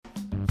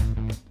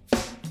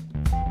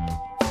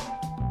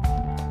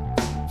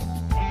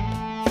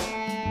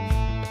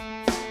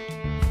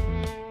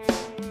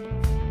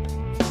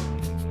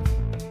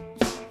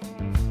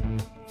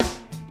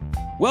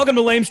Welcome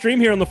to Lame Stream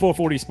here on the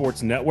 440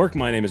 Sports Network.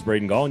 My name is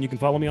Braden Gall, and you can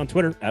follow me on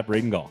Twitter at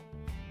Braden Gall.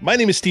 My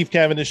name is Steve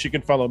Cavendish. You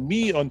can follow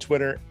me on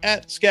Twitter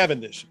at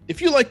Scavendish.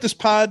 If you like this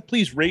pod,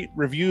 please rate,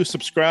 review,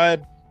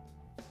 subscribe.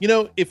 You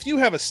know, if you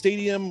have a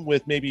stadium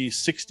with maybe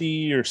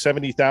 60 or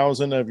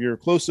 70,000 of your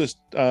closest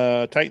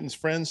Titans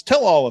friends,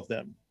 tell all of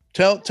them.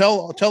 Tell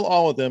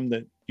all of them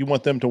that you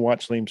want them to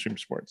watch Lame Stream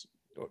Sports.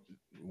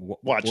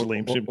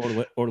 Lame Stream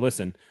or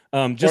listen.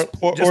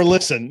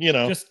 Listen. You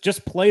know,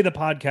 just play the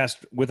podcast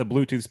with a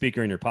Bluetooth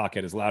speaker in your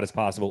pocket as loud as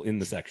possible in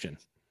the section.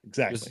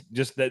 Exactly.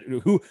 Just that.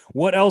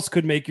 What else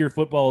could make your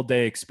football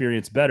day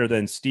experience better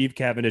than Steve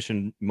Cavendish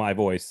and my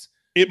voice?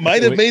 It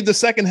might have made the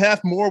second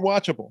half more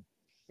watchable.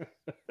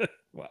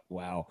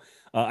 Wow.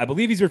 I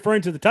believe he's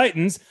referring to the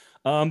Titans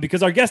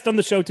because our guest on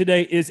the show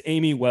today is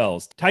Amy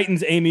Wells.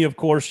 Titans Amy, of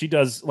course, she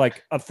does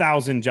like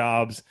 1,000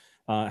 jobs.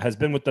 Has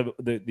been with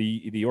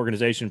the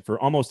organization for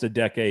almost a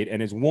decade and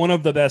is one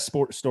of the best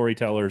sports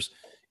storytellers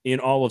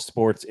in all of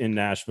sports in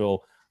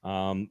Nashville.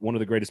 One of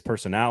the greatest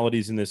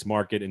personalities in this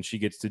market, and she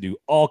gets to do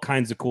all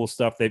kinds of cool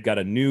stuff. They've got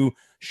a new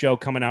show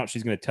coming out.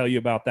 She's going to tell you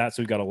about that.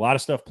 So we've got a lot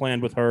of stuff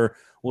planned with her.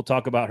 We'll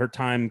talk about her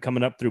time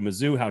coming up through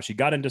Mizzou, how she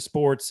got into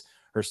sports,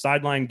 her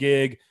sideline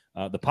gig,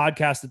 the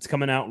podcast that's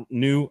coming out, a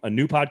new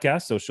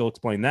podcast. So she'll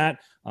explain that.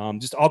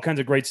 Just all kinds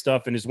of great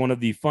stuff, and is one of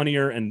the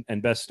funnier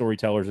and best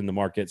storytellers in the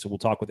market. So we'll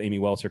talk with Amy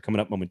Wells here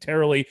coming up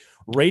momentarily.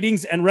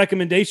 Ratings and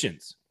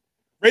recommendations.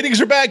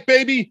 Ratings are back,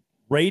 baby.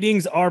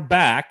 Ratings are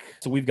back.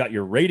 So we've got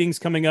your ratings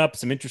coming up,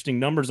 some interesting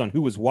numbers on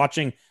who was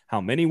watching, how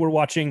many were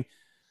watching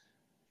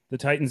the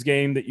Titans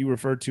game that you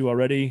referred to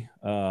already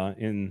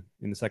in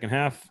the second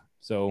half.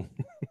 So,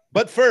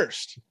 but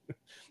first,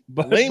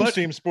 Lame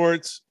Stream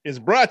Sports is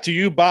brought to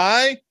you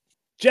by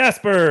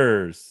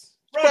Jaspers.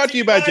 Brought to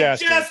you by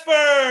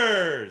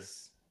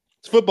Jaspers.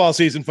 It's football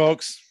season,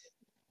 folks.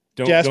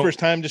 Jaspers,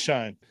 time to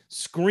shine.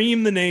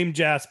 Scream the name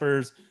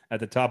Jaspers at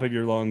the top of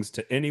your lungs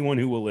to anyone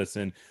who will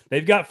listen.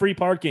 They've got free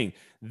parking.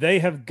 They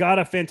have got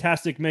a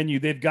fantastic menu.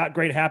 They've got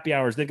great happy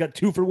hours. They've got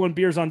 2-for-1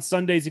 beers on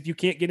Sundays if you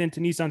can't get into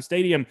Nissan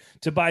Stadium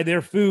to buy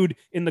their food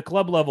in the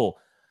club level.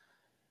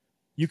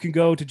 You can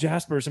go to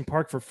Jaspers and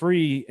park for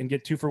free and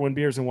get 2-for-1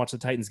 beers and watch the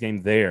Titans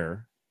game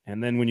there.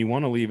 And then when you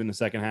want to leave in the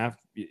second half,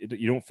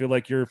 you don't feel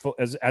like you're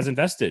as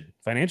invested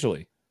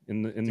financially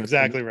in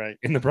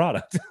the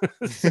product.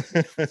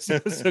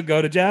 so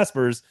go to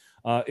Jaspers.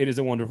 It is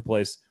a wonderful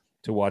place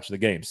to watch the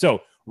game.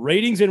 So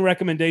ratings and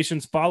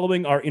recommendations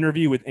following our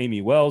interview with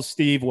Amy Wells.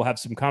 Steve will have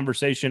some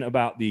conversation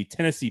about the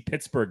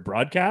Tennessee-Pittsburgh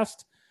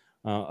broadcast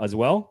as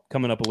well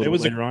coming up a little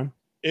bit later on.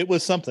 It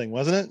was something,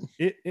 wasn't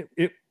it?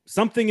 It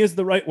something is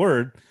the right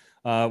word.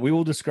 We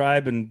will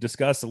describe and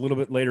discuss a little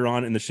bit later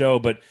on in the show,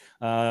 but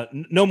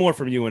no more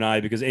from you and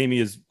I, because Amy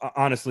is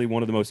honestly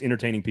one of the most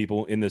entertaining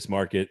people in this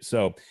market.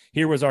 So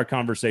here was our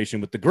conversation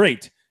with the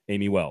great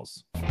Amy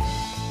Wells.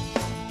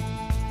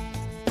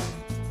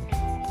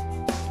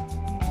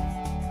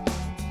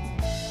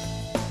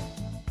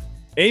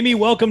 Amy,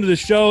 welcome to the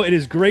show. It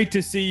is great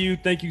to see you.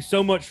 Thank you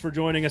so much for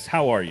joining us.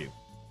 How are you?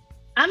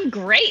 I'm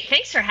great.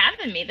 Thanks for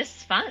having me. This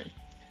is fun.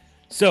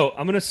 So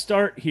I'm going to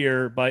start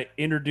here by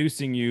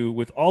introducing you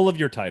with all of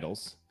your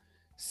titles.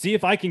 See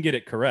if I can get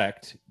it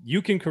correct.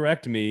 You can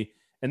correct me,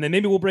 and then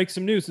maybe we'll break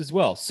some news as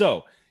well.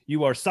 So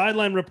you are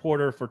sideline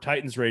reporter for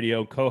Titans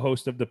Radio,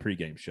 co-host of the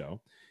pregame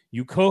show.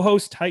 You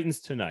co-host Titans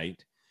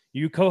Tonight.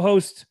 You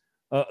co-host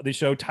the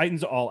show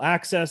Titans All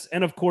Access.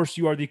 And, of course,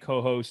 you are the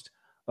co-host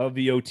of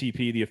the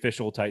OTP, the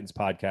official Titans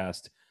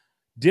podcast.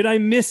 Did I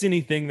miss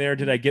anything there?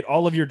 Did I get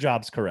all of your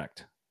jobs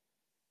correct?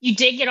 You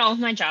did get all of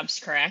my jobs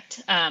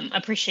correct.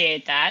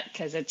 Appreciate that,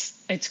 because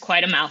it's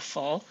quite a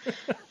mouthful.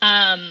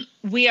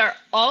 We are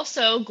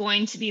also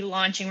going to be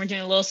launching, we're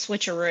doing a little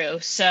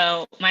switcheroo.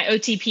 So my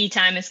OTP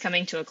time is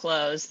coming to a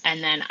close,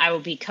 and then I will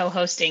be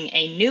co-hosting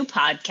a new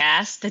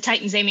podcast, the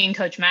Titans Amy and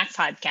Coach Mac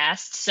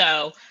podcast.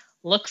 So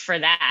look for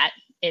that.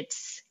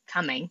 It's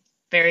coming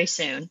very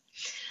soon.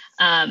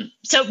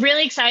 So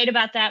really excited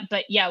about that.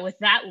 But yeah, with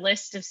that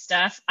list of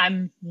stuff,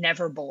 I'm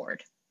never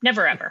bored.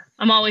 Never, ever.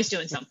 I'm always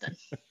doing something.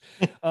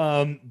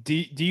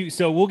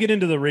 So we'll get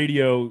into the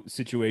radio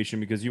situation,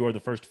 because you are the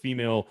first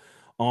female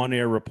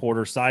on-air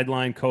reporter,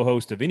 sideline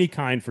co-host of any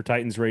kind for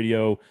Titans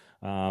Radio.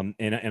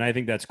 And I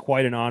think that's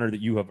quite an honor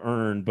that you have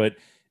earned. But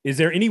is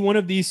there any one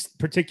of these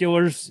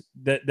particulars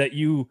that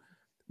you,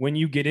 when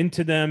you get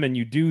into them and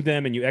you do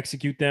them and you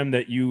execute them,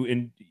 that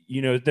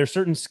there's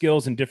certain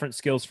skills and different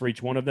skills for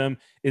each one of them.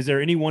 Is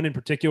there any one in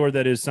particular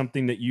that is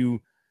something that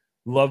you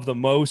love the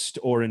most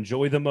or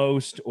enjoy the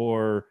most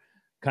or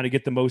kind of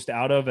get the most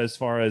out of as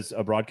far as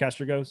a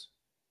broadcaster goes?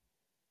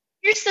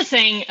 Here's the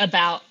thing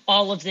about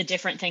all of the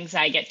different things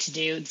I get to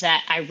do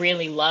that I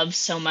really love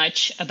so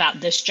much about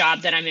this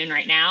job that I'm in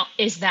right now,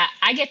 is that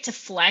I get to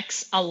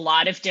flex a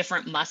lot of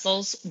different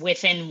muscles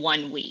within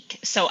 1 week.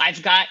 So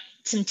I've got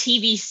some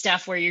TV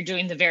stuff where you're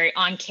doing the very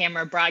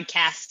on-camera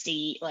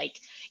broadcasty, like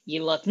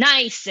you look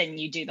nice and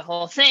you do the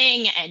whole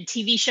thing, and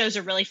TV shows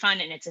are really fun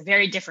and it's a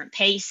very different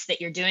pace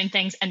that you're doing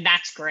things, and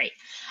that's great.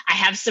 I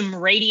have some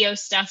radio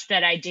stuff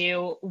that I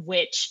do,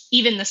 which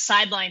even the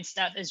sideline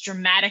stuff is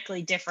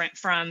dramatically different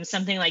from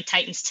something like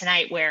Titans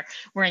Tonight, where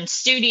we're in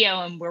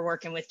studio and we're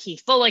working with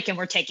Keith Bullock and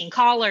we're taking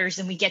callers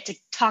and we get to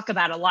talk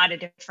about a lot of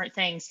different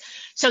things.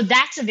 So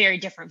that's a very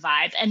different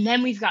vibe. And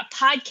then we've got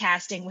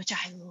podcasting, which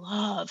I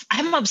love.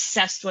 I'm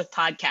obsessed with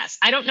podcasts.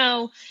 I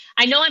know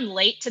I'm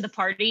late to the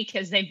party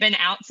because they've been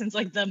out since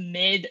like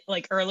the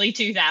early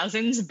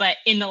 2000s, but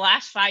in the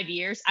last 5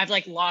 years, I've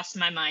like lost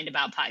my mind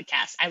about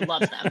podcasts. I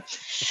love them.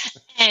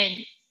 And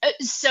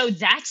so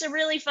that's a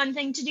really fun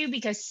thing to do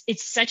because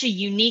it's such a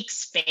unique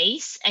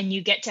space and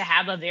you get to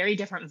have a very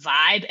different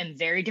vibe and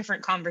very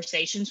different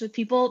conversations with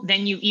people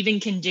than you even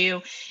can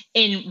do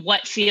in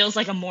what feels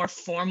like a more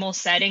formal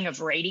setting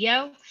of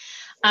radio.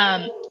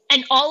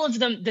 And all of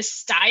them, the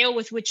style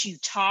with which you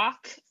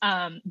talk,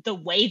 the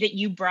way that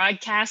you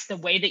broadcast, the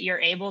way that you're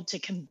able to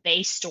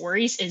convey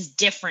stories is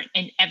different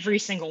in every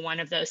single one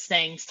of those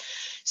things.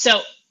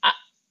 So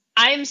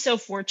I am so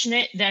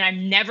fortunate that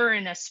I'm never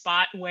in a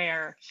spot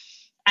where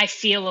I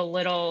feel a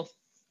little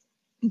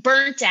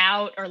burnt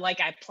out or like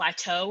I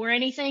plateau or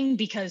anything,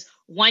 because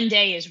one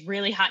day is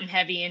really hot and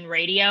heavy in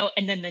radio.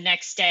 And then the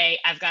next day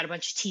I've got a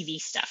bunch of TV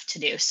stuff to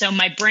do. So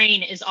my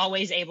brain is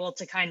always able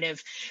to kind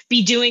of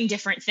be doing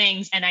different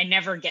things and I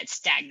never get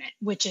stagnant,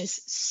 which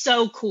is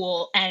so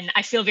cool. And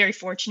I feel very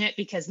fortunate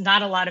because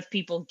not a lot of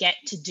people get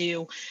to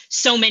do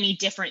so many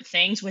different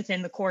things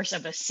within the course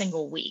of a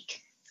single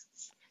week.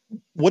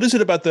 What is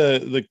it about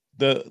the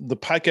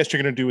podcast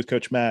you're going to do with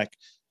Coach Mack?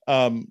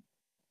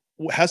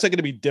 How's that going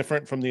to be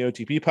different from the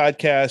OTP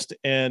podcast?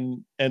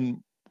 And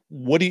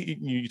what do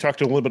you talked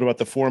a little bit about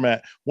the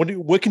format?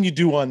 What can you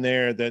do on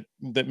there that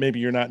maybe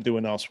you're not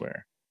doing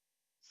elsewhere?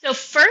 So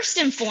first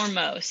and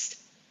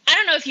foremost, I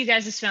don't know if you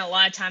guys have spent a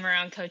lot of time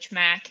around Coach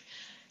Mack.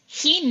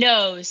 He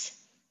knows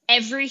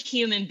every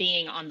human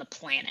being on the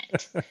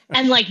planet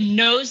and like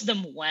knows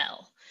them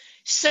well.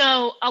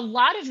 So a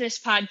lot of this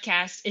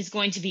podcast is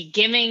going to be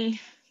giving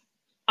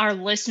our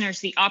listeners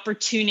the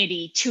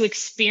opportunity to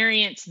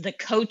experience the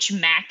Coach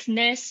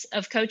Mackness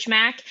of Coach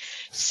Mack.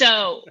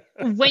 So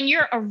when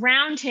you're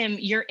around him,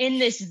 you're in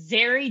this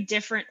very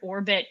different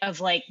orbit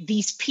of like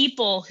these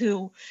people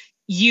who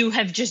you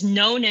have just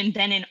known and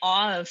been in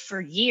awe of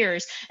for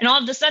years. And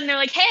all of a sudden they're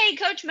like, hey,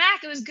 Coach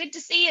Mack, it was good to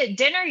see you at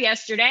dinner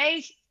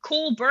yesterday.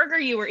 Cool burger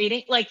you were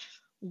eating. Like,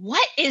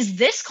 what is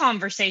this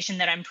conversation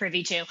that I'm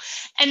privy to?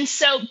 And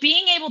so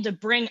being able to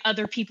bring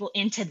other people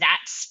into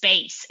that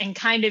space and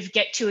kind of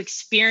get to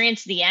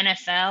experience the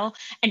NFL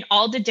and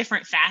all the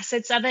different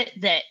facets of it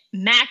that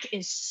Mack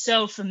is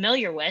so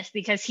familiar with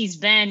because he's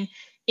been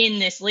in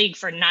this league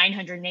for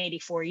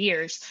 984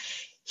 years.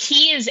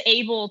 He is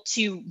able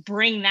to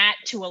bring that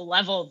to a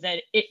level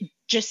that it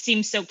just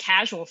seems so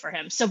casual for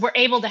him. So we're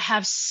able to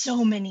have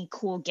so many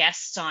cool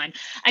guests on.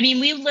 I mean,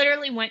 we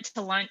literally went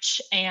to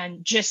lunch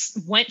and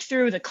just went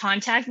through the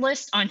contact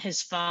list on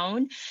his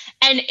phone.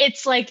 And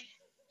it's like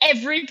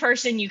every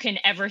person you can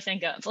ever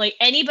think of, like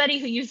anybody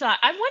who you thought,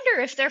 I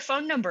wonder if their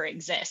phone number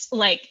exists.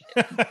 Like,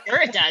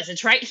 sure it does.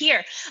 It's right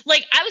here.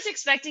 Like I was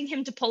expecting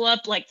him to pull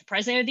up like the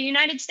president of the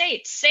United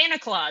States, Santa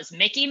Claus,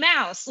 Mickey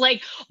Mouse,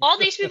 like all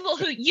these people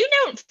who you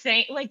don't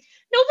think, like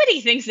nobody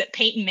thinks that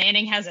Peyton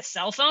Manning has a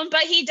cell phone,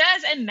 but he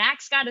does. And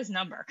Max got his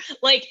number.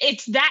 Like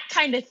it's that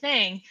kind of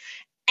thing.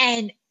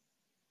 And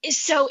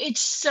so it's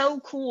so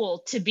cool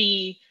to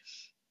be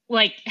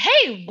like,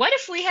 hey, what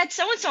if we had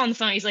so-and-so on the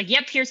phone? He's like,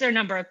 yep, here's their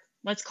number.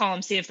 Let's call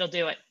them, see if they'll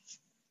do it.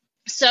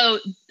 So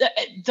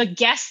the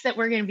guests that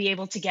we're going to be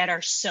able to get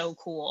are so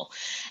cool.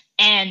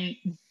 And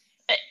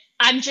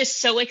I'm just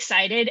so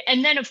excited.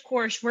 And then, of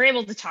course, we're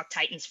able to talk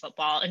Titans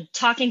football, and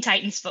talking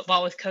Titans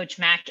football with Coach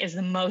Mack is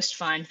the most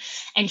fun.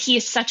 And he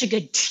is such a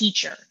good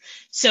teacher.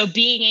 So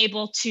being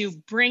able to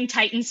bring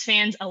Titans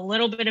fans a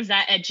little bit of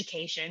that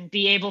education,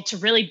 be able to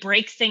really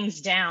break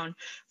things down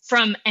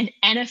from an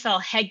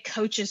NFL head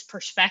coach's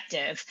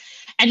perspective,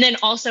 and then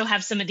also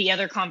have some of the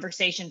other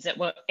conversations that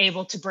we're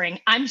able to bring.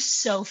 I'm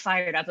so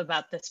fired up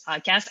about this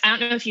podcast. I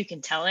don't know if you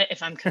can tell it,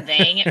 if I'm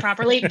conveying it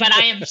properly, but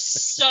I am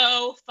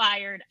so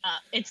fired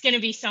up. It's going to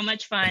be so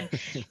much fun.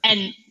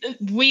 And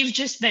we've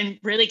just been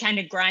really kind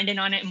of grinding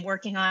on it and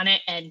working on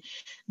it. And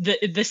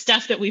the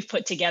stuff that we've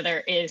put together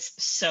is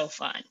so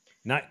fun.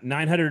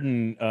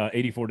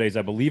 984 days,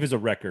 I believe, is a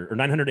record, or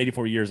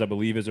 984 years, I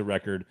believe, is a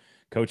record.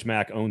 Coach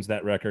Mack owns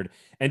that record.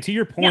 And to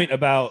your point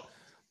about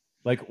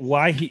like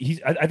why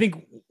I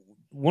think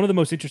one of the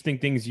most interesting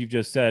things you've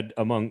just said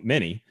among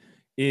many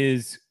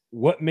is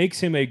what makes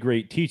him a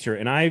great teacher.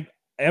 And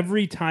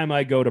every time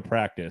I go to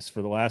practice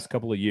for the last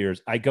couple of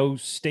years, I go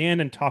stand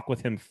and talk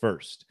with him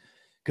first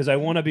because I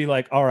want to be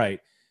like, all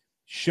right,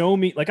 show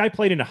me. Like I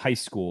played in a high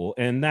school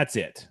and that's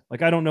it.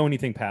 Like I don't know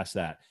anything past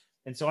that.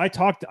 And so I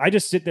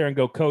just sit there and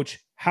go, Coach,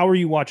 how are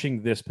you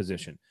watching this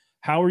position?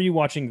 How are you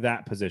watching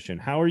that position?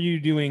 How are you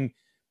doing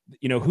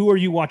who are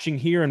you watching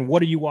here and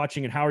what are you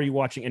watching and how are you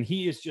watching? And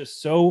he is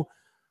just so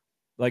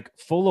like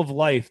full of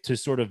life to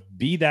sort of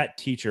be that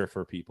teacher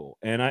for people.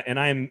 And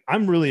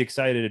I'm really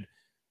excited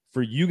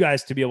for you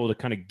guys to be able to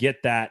kind of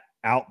get that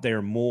out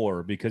there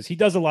more, because he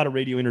does a lot of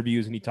radio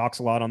interviews and he talks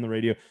a lot on the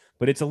radio,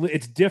 but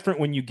it's different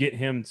when you get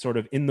him sort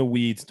of in the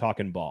weeds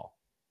talking ball.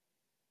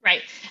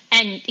 Right.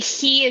 And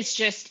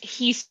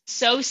he's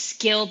so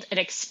skilled at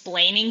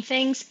explaining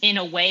things in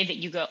a way that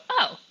you go,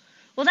 oh,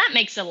 well, that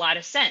makes a lot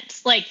of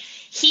sense. Like,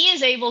 he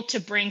is able to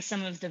bring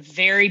some of the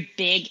very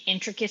big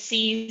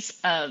intricacies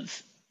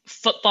of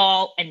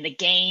football and the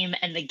game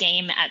at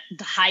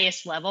the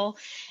highest level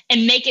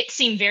and make it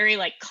seem very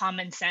like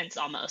common sense,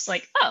 almost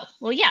like, oh,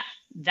 well, yeah,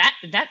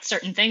 that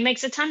certain thing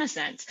makes a ton of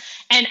sense.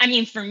 And I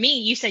mean, for me,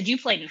 you said you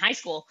played in high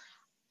school.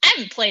 I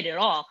haven't played at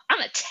all. I'm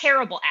a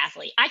terrible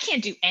athlete. I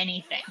can't do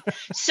anything.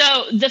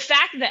 So the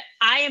fact that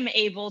I am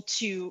able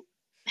to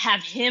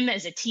have him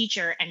as a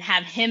teacher and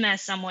have him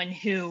as someone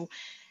who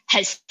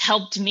has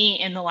helped me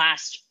in the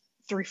last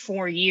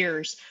 3-4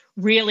 years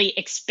really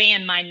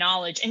expand my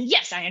knowledge. And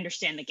yes, I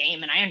understand the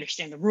game and I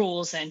understand the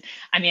rules. And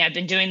I mean, I've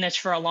been doing this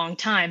for a long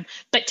time,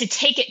 but to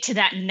take it to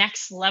that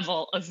next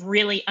level of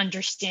really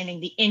understanding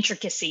the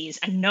intricacies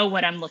and know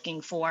what I'm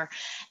looking for.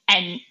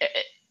 And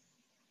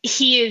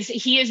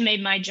he has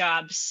made my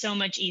job so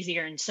much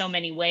easier in so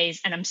many ways.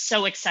 And I'm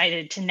so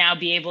excited to now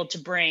be able to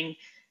bring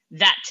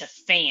that to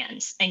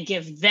fans and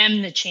give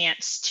them the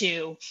chance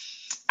to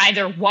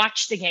either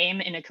watch the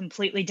game in a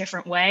completely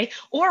different way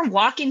or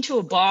walk into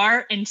a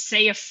bar and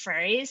say a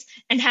phrase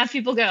and have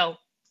people go,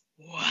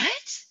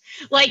 what?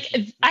 Like,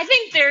 I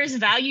think there's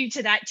value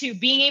to that too,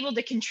 being able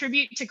to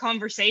contribute to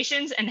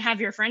conversations and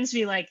have your friends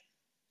be like,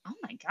 oh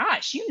my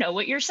gosh, you know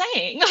what you're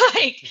saying.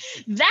 Like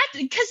that,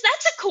 because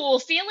that's a cool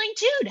feeling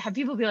too, to have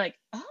people be like,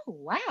 oh,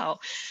 wow.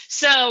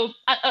 So,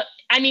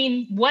 I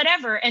mean,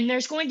 whatever. And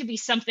there's going to be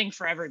something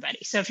for everybody.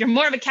 So if you're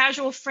more of a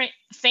casual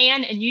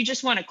fan and you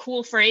just want a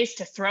cool phrase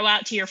to throw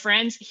out to your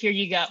friends, here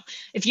you go.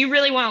 If you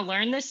really want to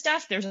learn this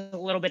stuff, there's a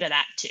little bit of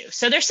that too.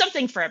 So there's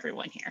something for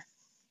everyone here.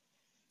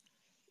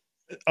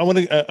 I want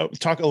to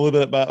talk a little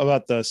bit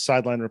about the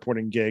sideline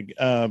reporting gig,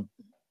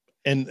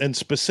 and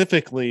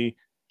specifically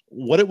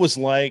what it was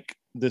like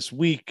this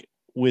week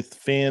with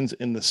fans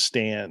in the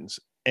stands.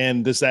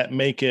 And did that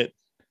make it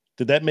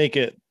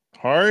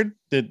hard?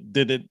 Did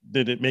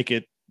it make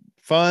it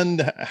fun?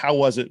 How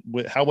was it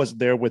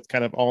there with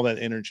kind of all that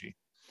energy?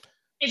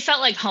 It felt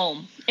like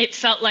home. It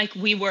felt like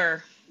we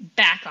were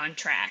back on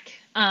track.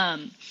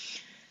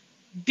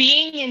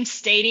 Being in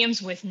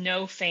stadiums with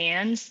no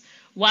fans,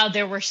 while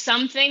there were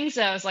some things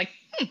that I was like,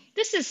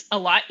 this is a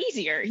lot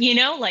easier,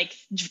 like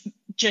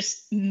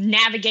just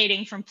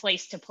navigating from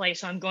place to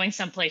place. So I'm going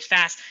someplace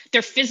fast.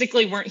 There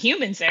physically weren't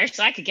humans there,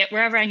 so I could get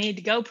wherever I needed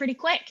to go pretty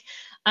quick.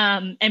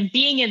 And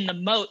being in the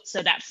moat,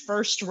 so that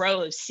first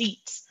row of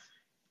seats,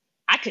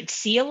 I could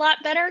see a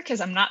lot better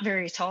because I'm not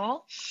very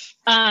tall.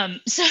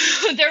 So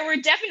there were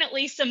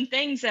definitely some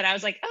things that I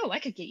was like, oh, I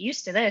could get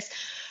used to this.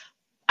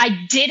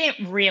 I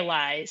didn't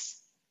realize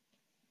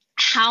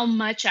how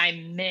much I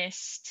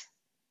missed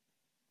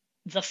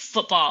the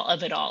football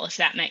of it all, if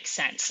that makes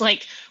sense.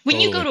 Like when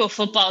you go to a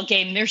football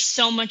game, there's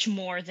so much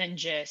more than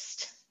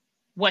just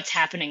what's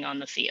happening on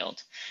the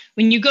field.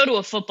 When you go to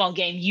a football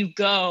game, you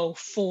go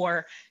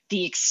for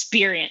the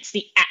experience,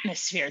 the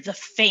atmosphere, the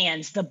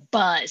fans, the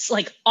buzz,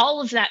 like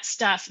all of that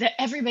stuff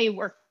that everybody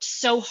worked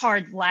so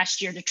hard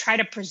last year to try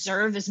to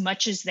preserve as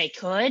much as they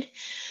could.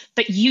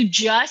 But you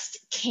just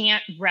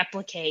can't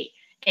replicate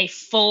a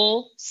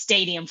full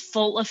stadium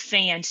full of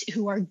fans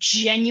who are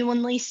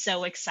genuinely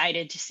so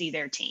excited to see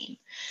their team.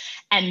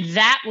 And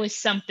that was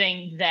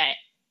something that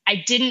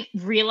I didn't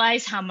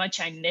realize how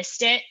much I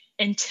missed it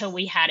until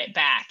we had it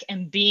back.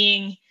 And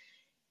being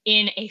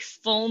in a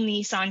full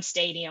Nissan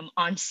Stadium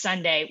on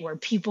Sunday where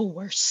people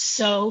were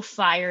so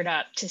fired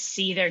up to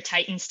see their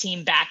Titans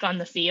team back on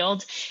the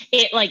field,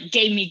 it like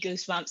gave me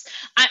goosebumps.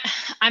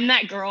 I'm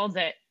that girl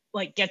that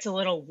like gets a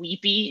little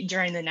weepy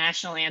during the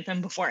national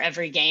anthem before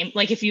every game.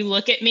 Like if you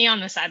look at me on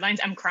the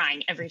sidelines, I'm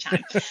crying every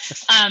time.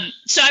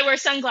 So I wear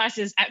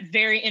sunglasses at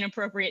very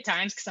inappropriate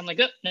times because I'm like,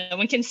 oh, no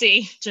one can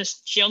see,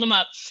 just shield them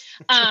up.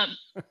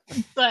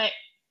 But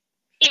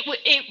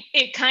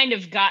it kind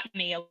of got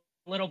me a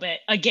little bit,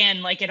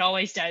 again, like it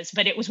always does.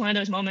 But it was one of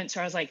those moments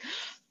where I was like,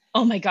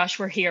 oh my gosh,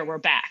 we're here, we're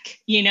back.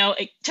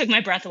 It took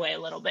my breath away a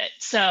little bit.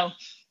 So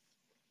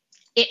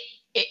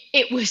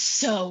it was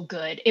so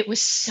good. It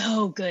was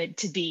so good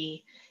to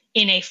be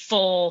in a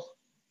full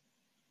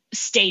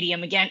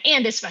stadium again,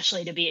 and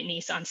especially to be at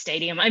Nissan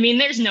Stadium. I mean,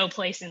 there's no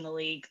place in the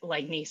league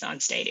like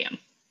Nissan Stadium.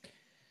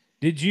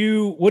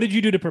 What did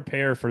you do to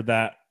prepare for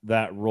that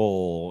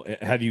role?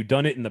 Have you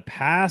done it in the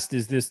past?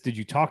 Did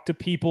you talk to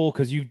people?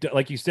 Because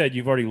like you said,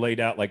 you've already laid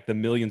out like the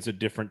millions of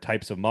different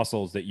types of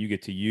muscles that you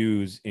get to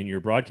use in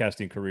your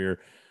broadcasting career.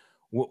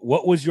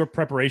 What was your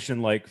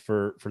preparation like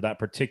for that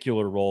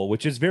particular role,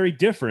 which is very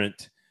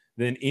different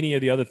than any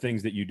of the other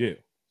things that you do?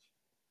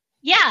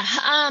 Yeah,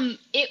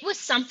 it was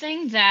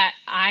something that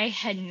I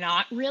had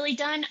not really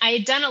done. I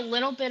had done a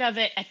little bit of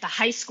it at the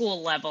high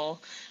school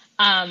level,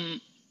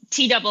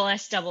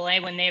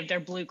 TSSAA, when they have their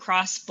Blue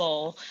Cross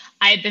Bowl,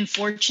 I have been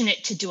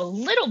fortunate to do a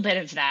little bit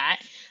of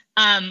that.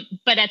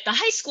 But at the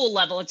high school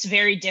level, it's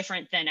very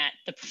different than at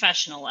the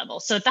professional level.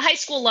 So at the high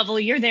school level,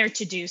 you're there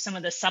to do some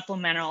of the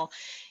supplemental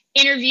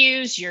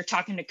interviews. You're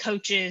talking to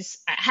coaches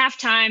at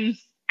halftime,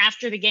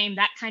 after the game,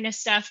 that kind of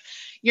stuff.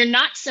 You're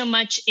not so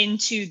much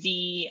into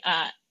the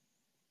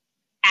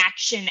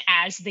action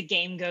as the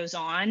game goes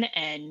on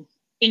and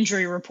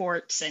injury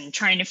reports and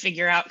trying to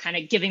figure out, kind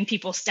of giving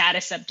people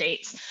status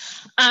updates.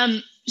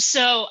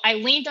 So I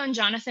leaned on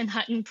Jonathan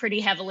Hutton pretty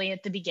heavily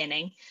at the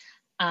beginning,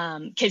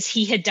 because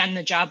he had done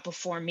the job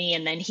before me,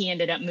 and then he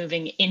ended up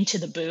moving into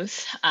the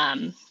booth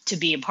to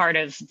be a part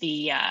of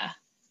the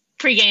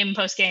pregame,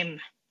 postgame,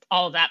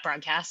 all of that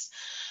broadcast.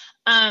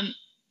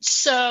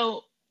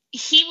 So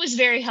he was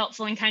very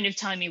helpful in kind of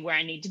telling me where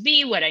I need to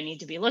be, what I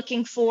need to be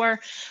looking for.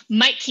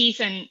 Mike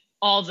Keith and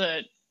all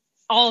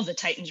of the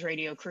Titans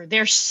radio crew,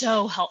 they're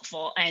so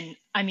helpful. And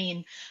I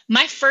mean,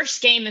 my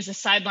first game as a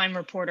sideline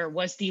reporter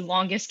was the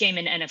longest game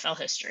in NFL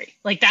history.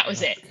 Like, that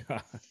was it.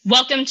 God.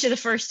 Welcome to the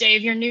first day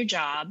of your new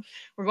job.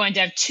 We're going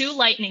to have 2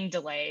 lightning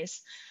delays,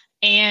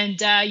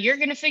 and you're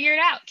going to figure it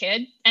out,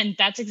 kid. And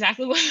that's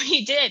exactly what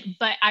we did.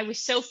 But I was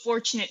so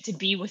fortunate to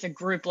be with a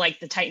group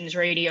like the Titans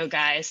radio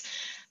guys,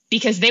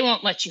 because they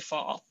won't let you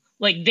fall.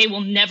 Like, they will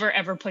never,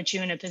 ever put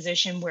you in a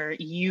position where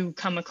you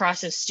come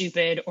across as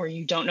stupid, or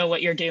you don't know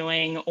what you're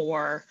doing,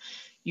 or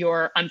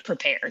you're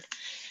unprepared.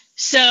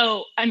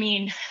 So, I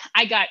mean,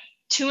 I got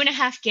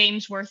 2.5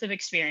 games worth of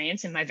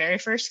experience in my very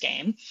first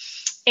game.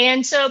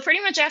 And so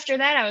pretty much after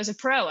that, I was a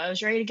pro. I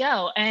was ready to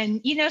go.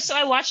 And, so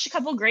I watched a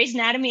couple Grey's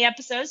Anatomy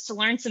episodes to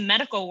learn some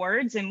medical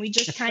words, and we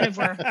just kind of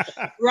were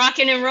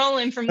rocking and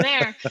rolling from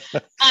there.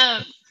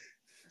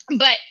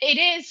 But it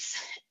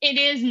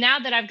is now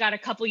that I've got a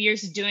couple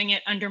years of doing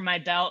it under my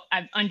belt,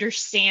 I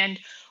understand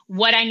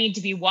what I need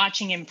to be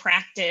watching in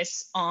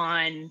practice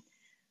on,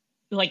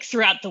 like,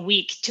 throughout the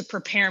week to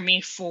prepare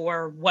me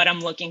for what I'm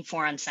looking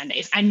for on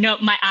Sundays. I know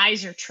my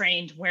eyes are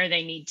trained where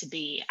they need to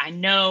be. I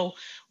know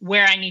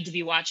where I need to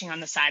be watching on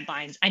the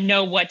sidelines. I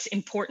know what's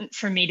important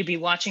for me to be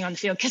watching on the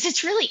field, because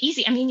it's really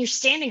easy. I mean, you're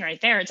standing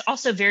right there. It's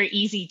also very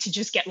easy to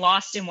just get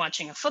lost in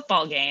watching a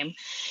football game.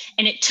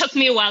 And it took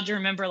me a while to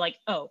remember, like,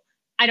 oh,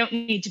 I don't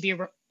need to be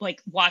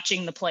like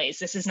watching the plays.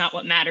 This is not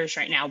what matters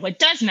right now. What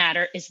does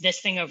matter is this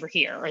thing over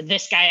here, or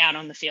this guy out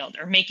on the field,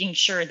 or making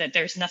sure that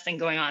there's nothing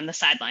going on the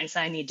sidelines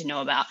that I need to know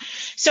about.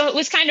 So it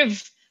was kind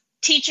of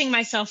teaching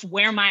myself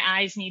where my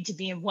eyes need to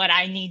be and what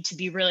I need to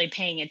be really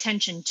paying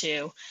attention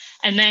to.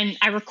 And then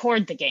I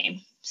record the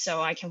game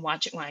so I can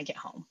watch it when I get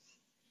home,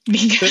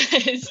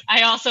 because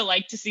I also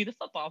like to see the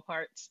football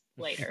parts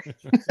later.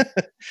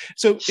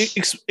 So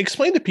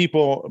explain to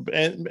people,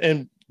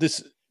 and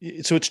this,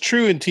 so it's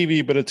true in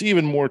TV, but it's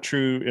even more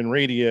true in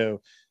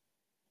radio,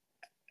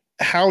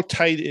 how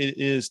tight it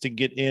is to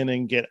get in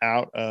and get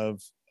out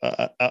of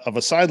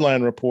a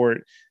sideline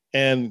report.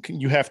 And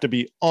you have to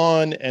be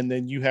on, and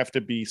then you have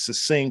to be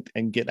succinct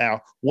and get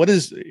out.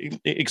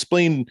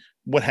 Explain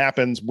what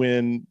happens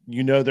when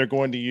they're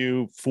going to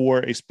you for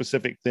a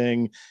specific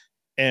thing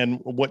and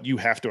what you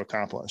have to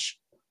accomplish.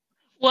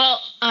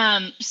 Well,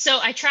 so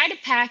I try to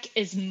pack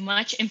as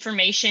much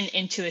information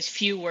into as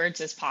few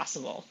words as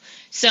possible.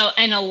 So,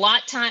 and a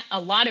lot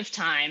of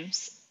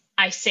times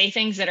I say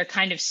things that are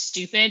kind of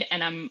stupid,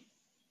 and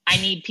I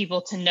need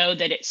people to know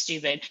that it's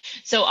stupid.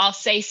 So I'll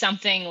say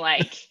something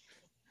like,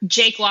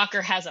 Jake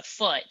Locker has a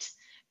foot.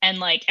 And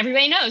like,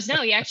 everybody knows,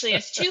 no, he actually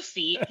has 2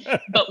 feet.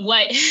 But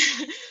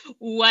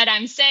what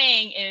I'm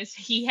saying is,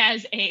 he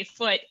has a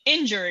foot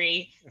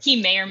injury. He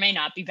may or may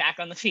not be back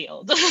on the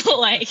field.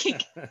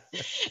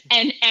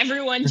 And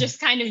everyone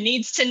just kind of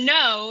needs to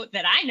know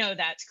that I know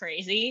that's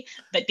crazy,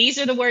 but these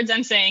are the words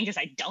I'm saying because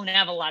I don't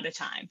have a lot of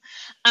time.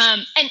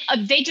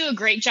 And they do a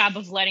great job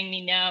of letting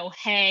me know,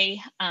 hey,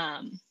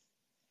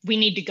 we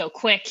need to go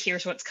quick.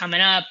 Here's what's coming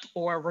up,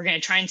 or we're going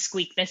to try and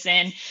squeak this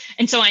in.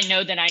 And so I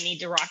know that I need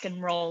to rock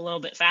and roll a little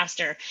bit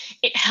faster.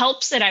 It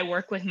helps that I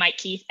work with Mike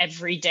Keith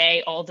every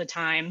day, all the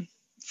time,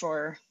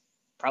 for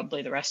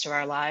probably the rest of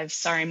our lives.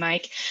 Sorry,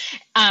 Mike.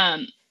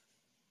 I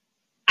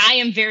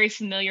am very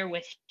familiar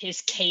with his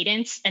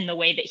cadence and the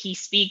way that he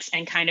speaks,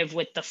 and kind of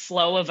with the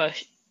flow of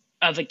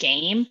a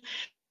game.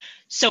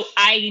 So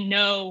I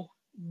know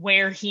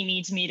where he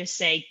needs me to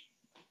say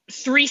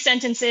 3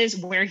 sentences,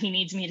 where he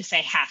needs me to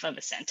say half of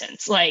a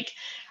sentence. Like,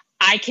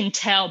 I can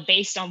tell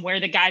based on where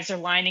the guys are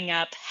lining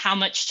up, how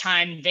much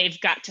time they've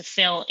got to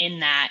fill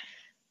in that,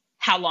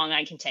 how long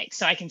I can take.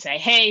 So I can say,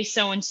 hey,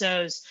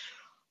 so-and-so's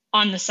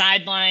on the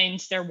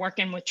sidelines. They're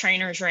working with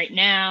trainers right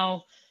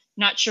now.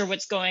 Not sure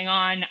what's going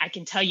on. I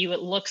can tell you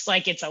it looks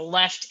like it's a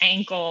left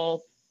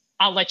ankle.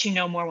 I'll let you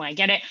know more when I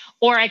get it.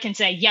 Or I can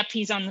say, yep,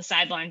 he's on the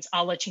sidelines.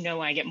 I'll let you know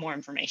when I get more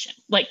information.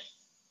 Like,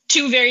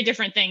 2 very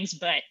different things,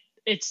 but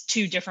it's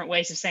 2 different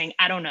ways of saying,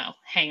 I don't know,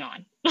 hang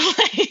on.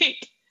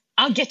 Like,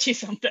 I'll get you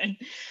something.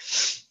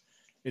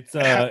 It's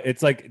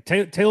like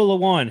Taylor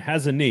Lewan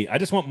has a knee. I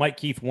just want Mike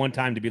Keith one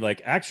time to be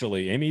like,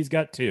 actually, Amy's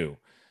got 2.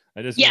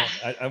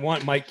 I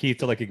want Mike Keith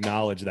to like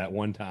acknowledge that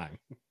one time.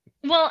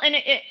 Well, and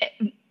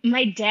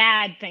my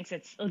dad thinks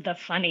it's the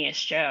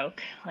funniest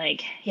joke.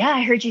 Like, yeah,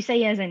 I heard you say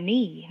he has a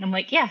knee. And I'm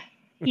like, yeah,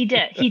 he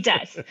did. He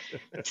does.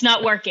 It's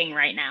not working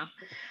right now.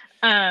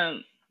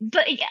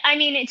 But I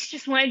mean, it's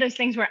just one of those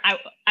things where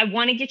I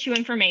want to get you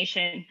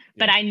information,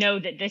 but I know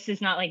that this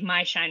is not like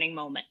my shining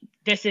moment.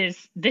 This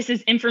is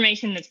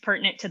information that's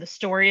pertinent to the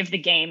story of the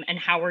game and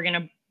how we're going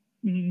to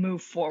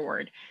move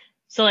forward.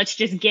 So let's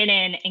just get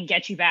in and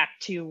get you back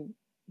to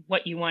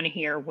what you want to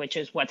hear, which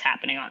is what's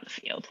happening on the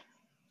field.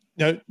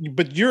 Now,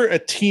 but you're a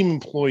team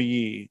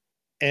employee,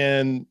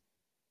 and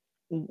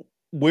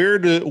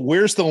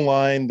where's the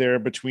line there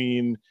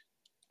between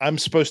I'm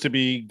supposed to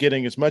be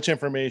getting as much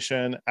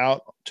information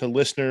out to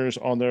listeners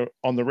on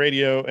the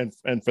radio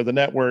and for the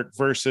network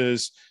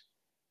versus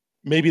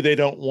maybe they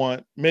don't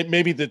want,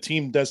 maybe the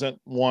team doesn't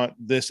want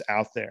this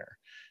out there.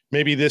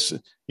 Maybe this,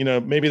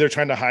 maybe they're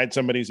trying to hide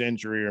somebody's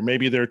injury, or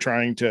maybe they're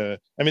trying to,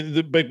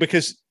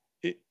 because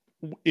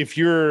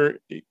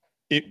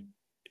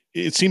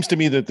it seems to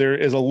me that there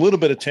is a little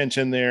bit of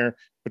tension there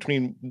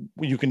between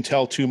you can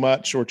tell too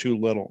much or too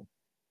little.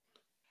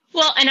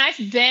 Well, and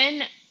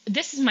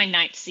this is my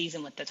 9th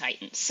season with the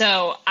Titans,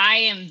 so I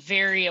am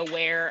very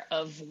aware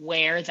of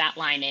where that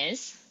line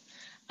is.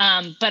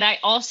 But I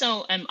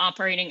also am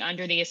operating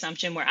under the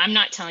assumption where I'm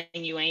not telling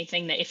you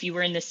anything that if you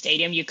were in the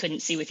stadium, you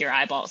couldn't see with your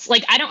eyeballs.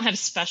 Like, I don't have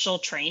special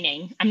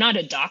training. I'm not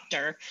a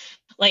doctor.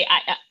 Like,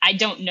 I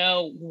don't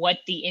know what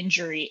the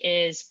injury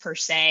is per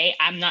se.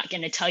 I'm not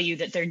going to tell you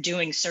that they're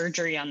doing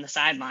surgery on the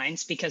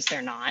sidelines, because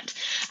they're not.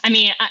 I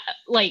mean,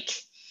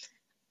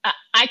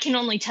 I can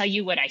only tell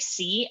you what I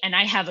see. And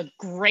I have a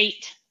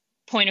great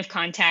point of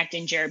contact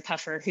in Jared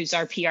Puffer, who's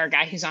our PR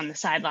guy, who's on the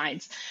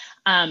sidelines.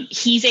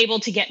 He's able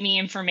to get me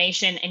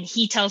information, and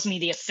he tells me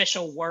the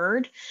official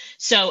word.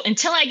 So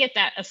until I get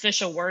that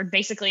official word,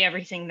 basically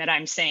everything that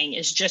I'm saying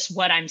is just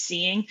what I'm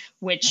seeing,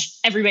 which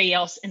everybody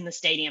else in the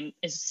stadium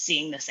is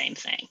seeing the same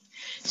thing.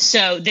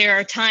 So there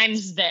are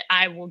times that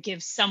I will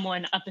give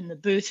someone up in the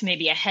booth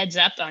maybe a heads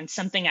up on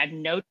something I've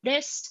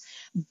noticed,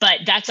 but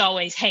that's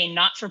always, hey,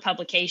 not for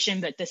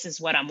publication, but this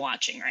is what I'm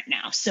watching right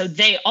now. So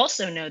they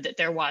also know that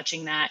they're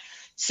watching that.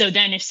 So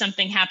then if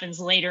something happens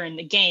later in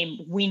the game,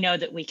 we know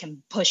that we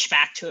can push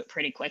back to it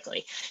pretty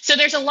quickly. So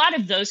there's a lot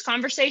of those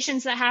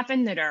conversations that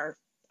happen that are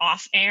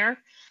off air.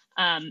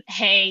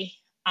 Hey,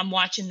 I'm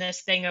watching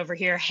this thing over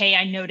here. Hey,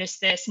 I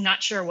noticed this,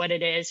 not sure what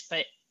it is,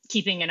 but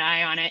keeping an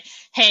eye on it.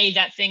 Hey,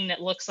 that thing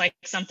that looks like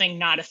something,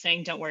 not a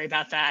thing. Don't worry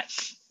about that.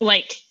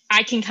 Like,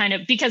 I can kind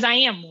of, because I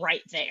am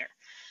right there.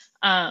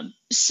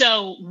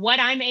 So what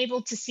I'm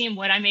able to see and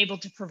what I'm able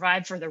to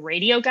provide for the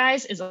radio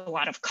guys is a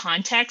lot of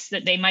context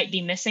that they might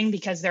be missing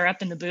because they're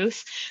up in the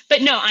booth.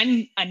 But no,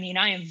 I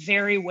am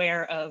very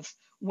aware of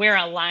where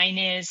a line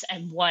is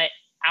and what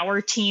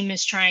our team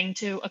is trying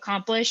to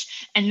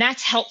accomplish. And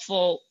that's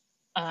helpful.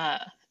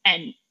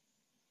 And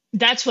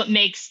that's what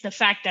makes the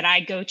fact that I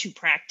go to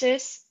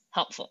practice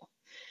helpful.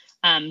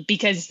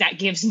 Because that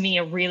gives me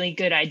a really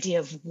good idea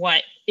of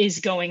what is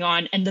going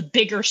on and the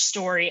bigger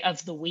story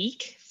of the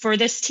week for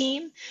this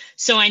team.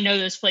 So I know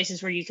those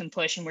places where you can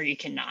push and where you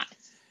cannot.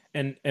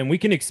 And we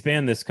can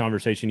expand this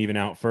conversation even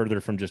out further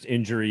from just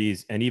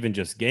injuries and even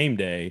just game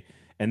day.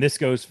 And this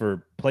goes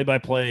for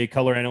play-by-play,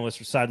 color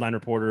analysts, or sideline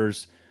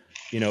reporters,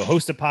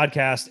 host a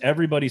podcast,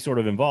 everybody sort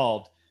of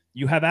involved.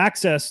 You have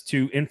access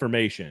to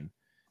information.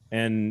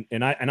 And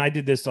I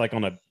did this like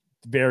on a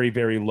very,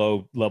 very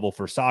low level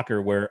for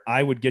soccer, where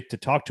I would get to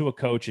talk to a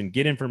coach and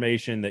get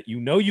information that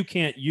you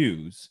can't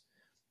use,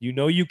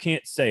 you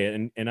can't say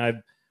it. And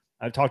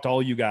I've talked to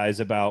all you guys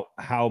about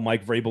how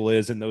Mike Vrabel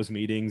is in those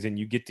meetings, and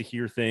you get to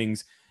hear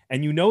things,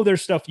 and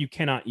there's stuff you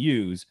cannot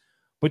use,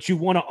 but you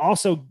want to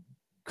also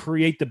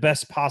create the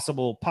best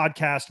possible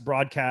podcast,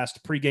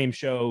 broadcast, pregame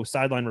show,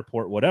 sideline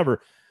report,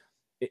 whatever.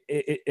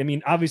 I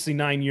mean, obviously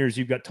 9 years,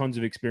 you've got tons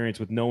of experience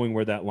with knowing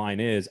where that line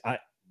is.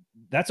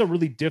 That's a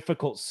really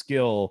difficult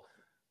skill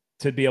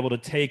to be able to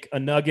take a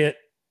nugget,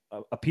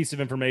 a piece of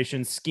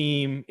information,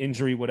 scheme,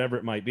 injury, whatever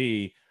it might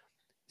be,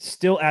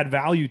 still add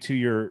value to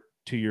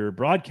your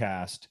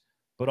broadcast,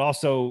 but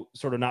also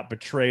sort of not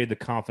betray the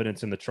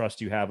confidence and the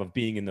trust you have of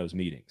being in those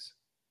meetings.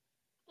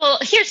 Well,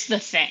 here's the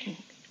thing.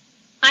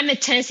 I'm a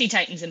Tennessee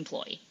Titans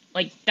employee.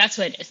 Like, that's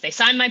what it is. They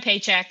sign my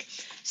paycheck.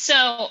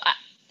 So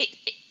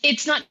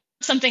it's not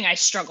something I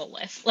struggle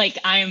with. Like,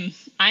 I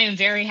am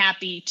very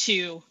happy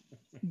to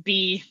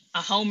be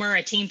a homer,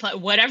 a team player,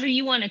 whatever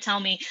you want to tell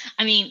me.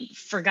 I mean,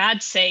 for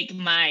God's sake,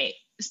 my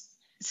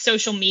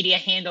social media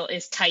handle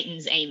is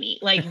Titans Amy.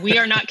 Like, we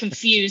are not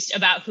confused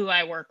about who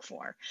I work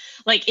for.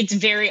 Like, it's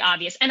very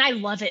obvious. And I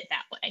love it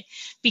that way,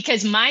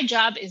 because my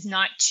job is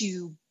not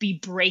to be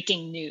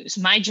breaking news.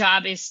 My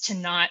job is to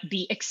not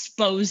be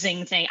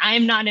exposing things. I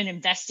am not an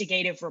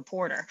investigative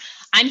reporter.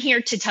 I'm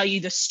here to tell you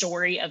the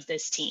story of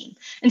this team.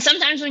 And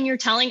sometimes when you're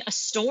telling a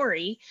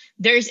story,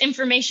 there's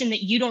information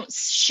that you don't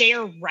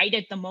share right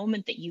at the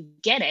moment that you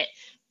get it.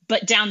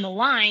 but down the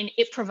line,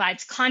 it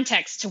provides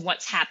context to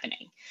what's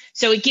happening.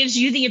 So it gives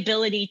you the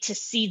ability to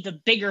see the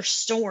bigger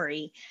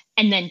story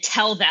and then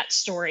tell that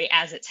story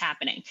as it's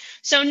happening.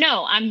 So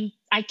no,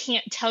 I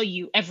can't tell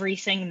you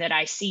everything that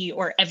I see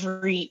or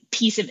every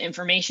piece of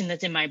information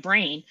that's in my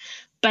brain,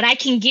 but I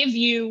can give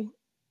you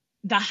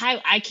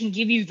I can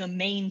give you the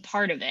main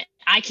part of it.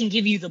 I can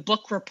give you the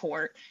book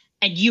report,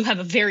 and you have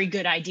a very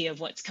good idea of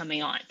what's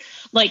coming on.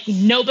 Like,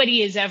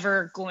 nobody is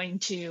ever going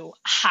to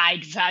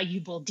hide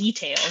valuable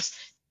details.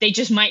 They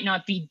just might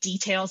not be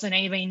details that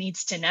anybody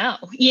needs to know,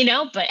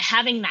 but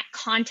having that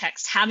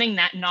context, having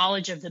that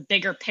knowledge of the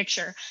bigger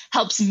picture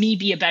helps me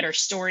be a better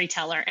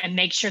storyteller and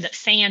make sure that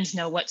fans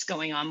know what's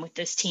going on with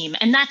this team.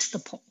 And that's the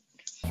point.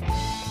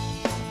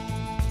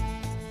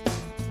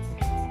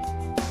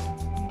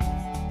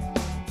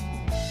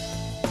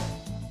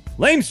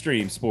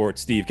 Lamestream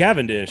Sports Steve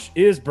Cavendish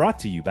is brought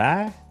to you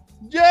by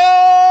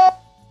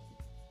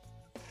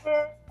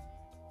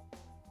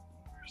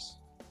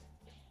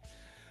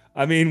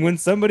I mean, when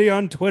somebody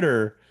on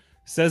Twitter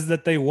says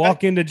that they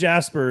walk into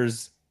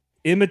Jasper's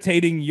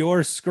imitating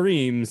your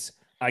screams,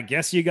 I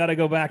guess you got to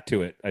go back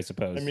to it, I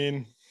suppose. I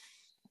mean,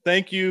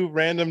 thank you,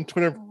 random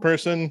Twitter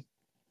person.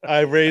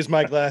 I raise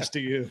my glass to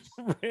you.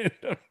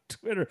 Random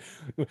Twitter.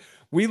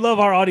 We love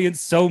our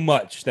audience so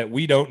much that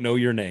we don't know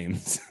your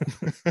names.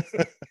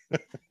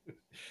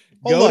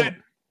 Hold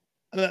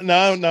on. No,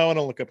 I want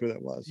to look up who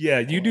that was. Yeah,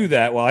 you do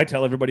that while I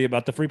tell everybody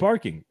about the free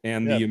parking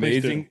and the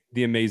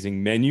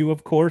amazing menu,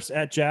 of course,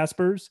 at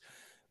Jasper's.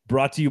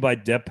 Brought to you by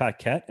Deb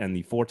Paquette and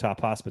the Four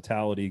Top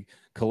Hospitality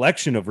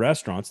collection of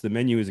restaurants. The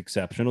menu is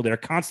exceptional. They're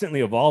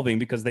constantly evolving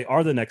because they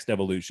are the next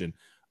evolution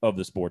of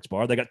the sports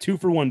bar. They got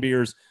 2-for-1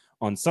 beers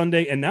on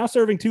Sunday and now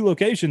serving 2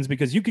 locations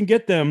because you can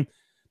get them.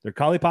 They're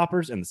Collie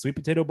Poppers and the sweet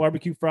potato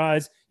barbecue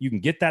fries. You can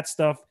get that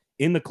stuff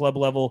in the club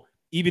level,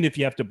 even if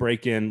you have to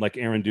break in, like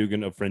Aaron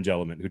Dugan of Fringe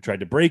Element, who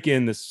tried to break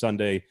in this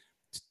Sunday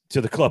to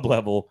the club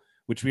level,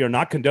 which we are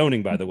not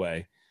condoning, by the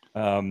way.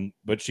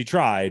 But she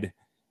tried,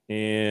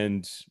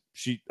 and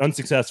she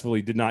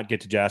unsuccessfully did not get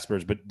to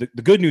Jasper's. But the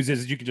good news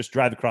is you can just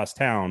drive across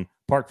town,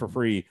 park for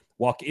free,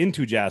 walk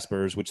into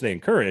Jasper's, which they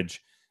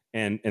encourage,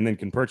 and then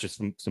can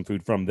purchase some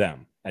food from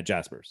them at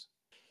Jasper's.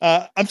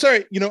 I'm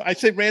sorry, I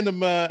say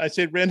random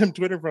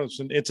Twitter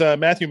person. It's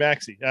Matthew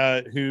Maxey,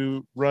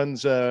 who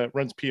runs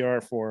PR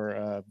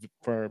for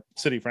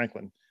City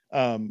Franklin,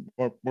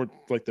 or more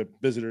like the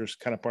visitors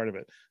kind of part of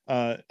it,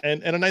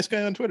 and a nice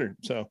guy on Twitter.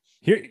 So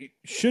here,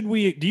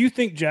 do you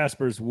think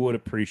Jasper's would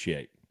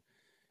appreciate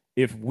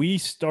if we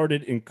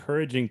started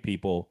encouraging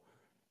people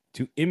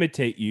to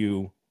imitate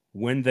you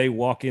when they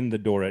walk in the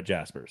door at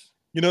Jasper's?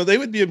 They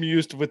would be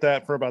amused with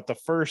that for about the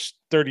first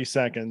 30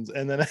 seconds.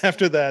 And then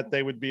after that,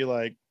 they would be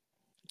like,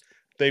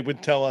 they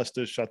would tell us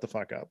to shut the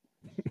fuck up.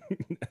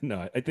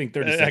 No, I think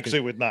 30 seconds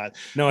actually would not.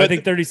 No, I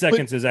think 30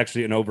 seconds is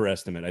actually an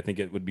overestimate. I think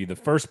it would be the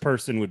first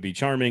person would be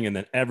charming. And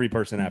then every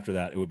person after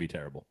that, it would be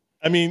terrible.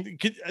 I mean,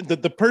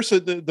 the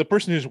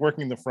person who's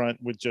working the front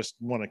would just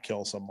want to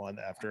kill someone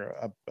after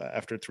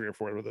 3 or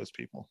 4 of those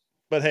people.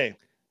 But hey,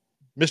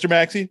 Mr.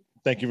 Maxey,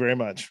 thank you very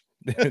much.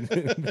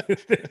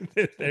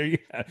 There you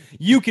have.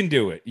 You can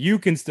do it. You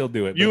can still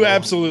do it. You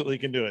absolutely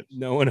can do it.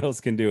 No one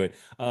else can do it.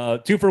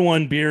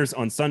 2-for-1 beers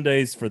on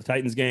Sundays for the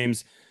Titans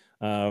games.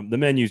 The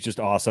menu is just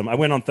awesome. I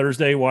went on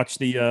Thursday, with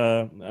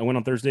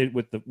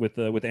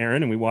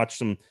Aaron, and we watched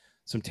some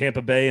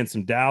Tampa Bay and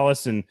some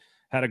Dallas, and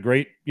had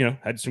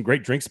some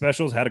great drink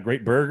specials, had a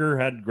great burger,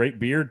 had great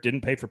beer,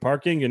 didn't pay for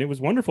parking, and it was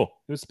wonderful.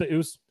 It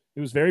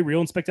was very real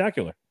and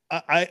spectacular.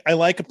 I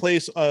like a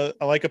place. I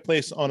like a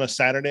place on a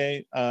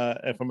Saturday.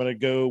 If I'm going to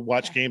go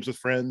watch games with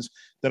friends,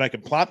 then I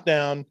can plop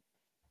down.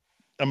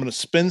 I'm going to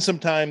spend some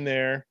time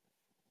there.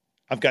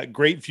 I've got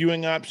great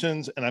viewing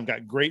options and I've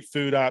got great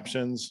food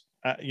options.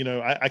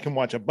 I can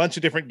watch a bunch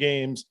of different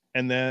games,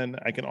 and then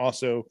I can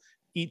also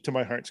eat to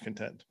my heart's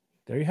content.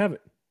 There you have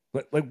it.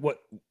 Like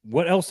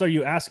what else are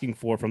you asking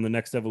for from the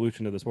next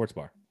evolution of the sports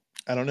bar?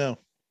 I don't know.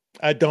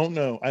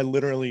 I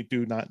literally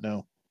do not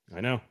know. I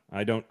know.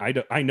 I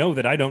know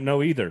that I don't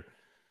know either.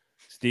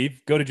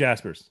 Steve, go to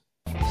Jasper's.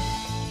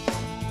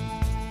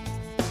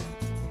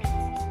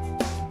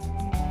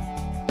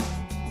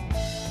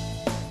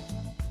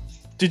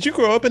 Did you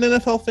grow up an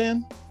NFL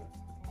fan?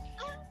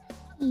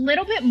 A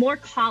little bit more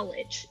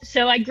college.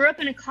 So I grew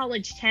up in a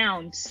college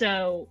town.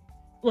 So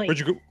where'd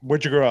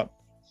you grow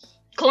up?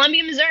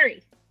 Columbia,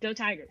 Missouri. Go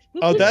Tigers.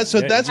 Oh, that's how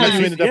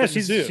you ended up at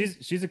Mizzou.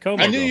 She's a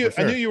Como. I knew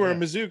you were a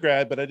Mizzou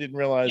grad, but I didn't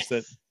realize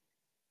that.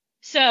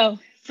 So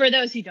for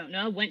those who don't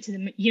know, I went to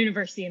the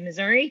University of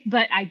Missouri,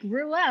 but I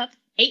grew up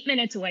 8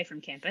 minutes away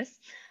from campus.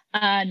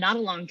 Not a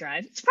long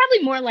drive. It's probably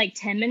more like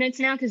 10 minutes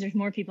now because there's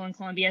more people in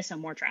Columbia, so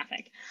more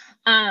traffic,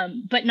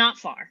 but not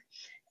far.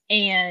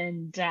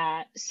 And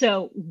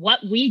so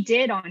what we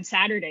did on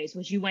Saturdays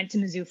was you went to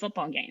Mizzou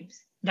football games.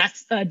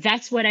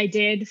 That's what I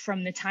did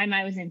from the time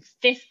I was in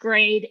 5th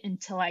grade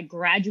until I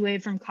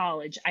graduated from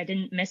college. I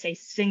didn't miss a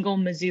single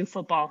Mizzou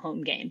football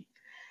home game.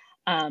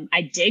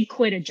 I did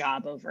quit a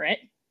job over it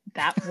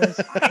That was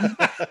fine.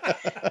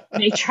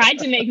 They tried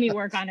to make me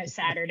work on a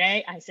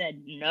Saturday. I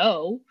said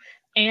no,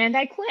 and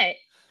I quit.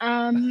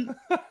 And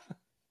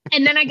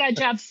then I got a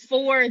job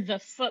for the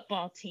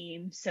football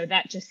team, so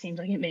that just seemed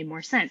like it made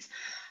more sense.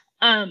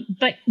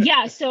 But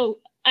yeah, so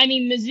I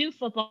mean, Mizzou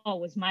football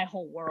was my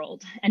whole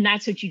world, and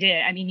that's what you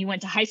did. I mean, you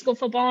went to high school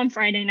football on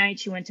Friday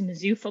nights, you went to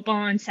Mizzou football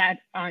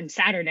on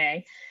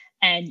Saturday,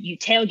 and you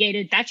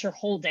tailgated. That's your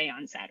whole day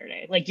on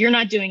Saturday. Like, you're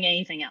not doing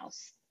anything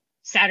else.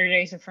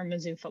 Saturdays are for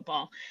Mizzou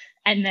football.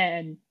 And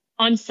then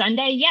on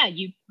Sunday, yeah,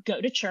 you go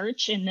to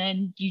church, and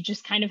then you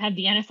just kind of have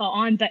the NFL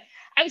on. But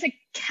I was a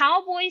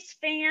Cowboys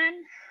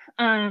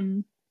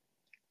fan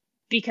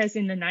because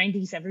in the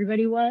 90s,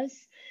 everybody was.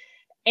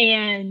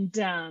 And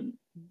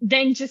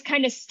then just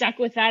kind of stuck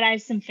with that. I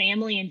have some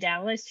family in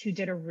Dallas who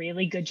did a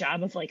really good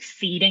job of like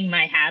feeding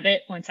my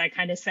habit once I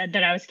kind of said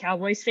that I was a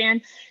Cowboys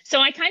fan.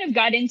 So I kind of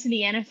got into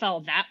the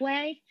NFL that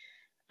way.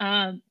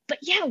 But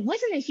yeah, it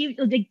wasn't a huge,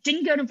 they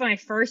didn't go to my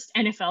first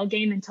NFL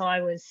game until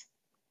I was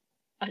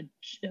a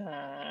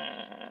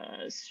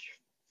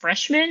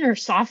freshman or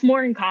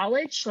sophomore in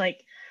college.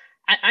 Like,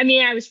 I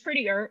mean, I was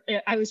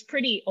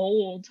pretty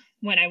old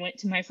when I went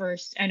to my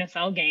first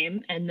NFL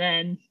game, and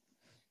then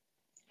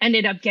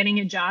ended up getting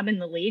a job in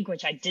the league,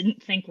 which I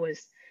didn't think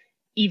was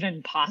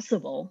even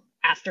possible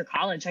after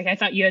college. Like, I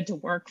thought you had to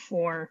work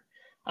for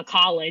a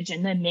college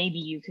and then maybe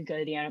you could go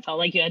to the NFL.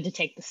 Like, you had to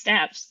take the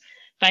steps.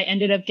 But I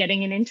ended up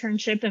getting an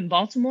internship in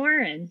Baltimore,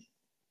 and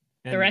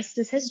the rest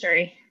is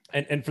history.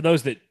 And for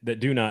those that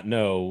do not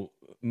know,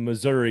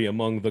 Missouri,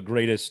 among the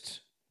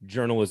greatest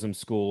journalism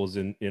schools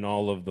in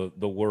all of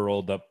the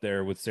world, up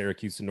there with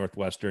Syracuse and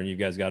Northwestern. You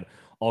guys got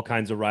all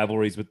kinds of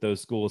rivalries with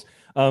those schools.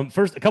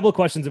 First, a couple of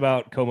questions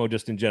about Como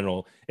just in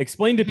general.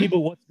 Explain to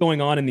people what's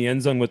going on in the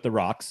end zone with the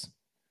Rocks.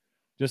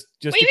 Just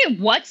what do you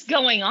mean, what's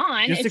going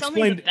on? It's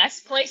only the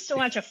best place to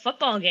watch a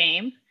football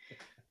game.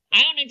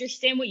 I don't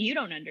understand what you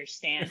don't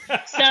understand.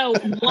 So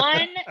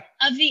one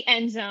of the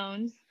end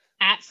zones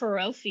at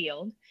Faurot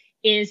Field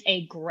is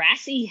a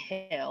grassy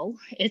hill.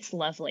 It's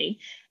lovely.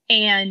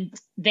 And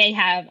they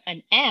have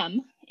an M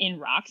in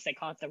Rocks. They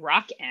call it the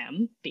Rock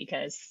M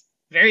because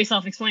very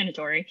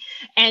self-explanatory.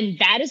 And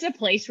that is a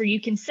place where you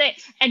can sit.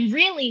 And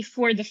really,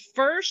 for the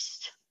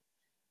first,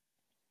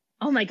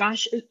 oh my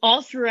gosh,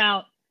 all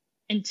throughout,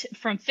 and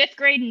from fifth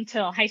grade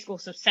until high school,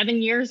 so 7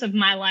 years of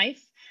my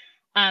life,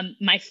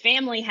 my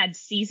family had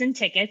season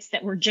tickets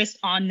that were just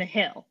on the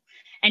hill.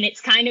 And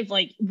it's kind of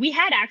like, we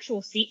had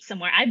actual seats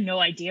somewhere. I have no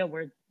idea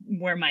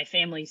where my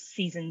family's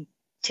season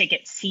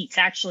ticket seats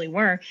actually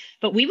were,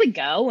 but we would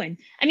go. And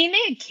I mean,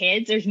 they had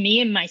kids. There's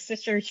me and my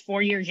sister's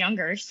 4 years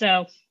younger.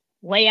 So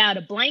lay out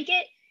a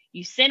blanket,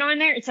 you sit on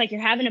there. It's like you're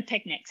having a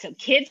picnic. So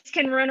kids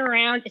can run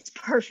around. It's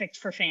perfect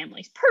for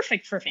families.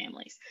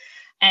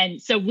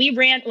 And so we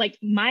ran, like,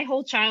 my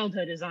whole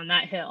childhood is on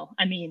that hill.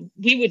 I mean,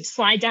 we would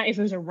slide down if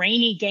it was a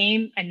rainy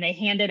game and they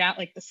handed out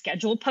like the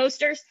schedule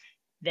posters.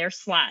 They're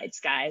slides,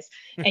 guys.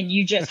 And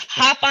you just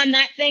hop on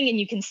that thing and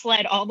you can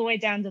sled all the way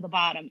down to the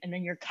bottom. And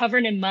then you're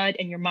covered in mud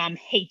and your mom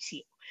hates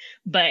you.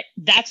 But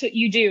that's what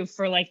you do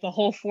for like the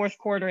whole fourth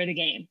quarter of the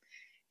game.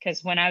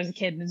 Because when I was a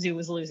kid, Mizzou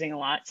was losing a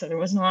lot. So there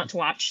wasn't a lot to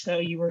watch. So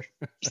you were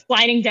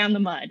sliding down the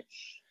mud.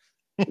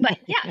 But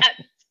yeah,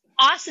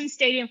 awesome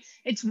stadium.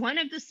 It's one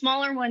of the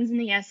smaller ones in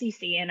the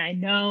SEC. And I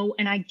know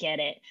and I get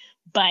it.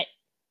 But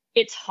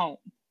it's home.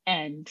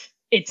 And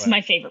it's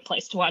my favorite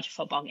place to watch a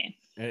football game.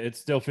 It's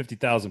still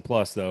 50,000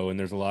 plus though, and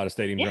there's a lot of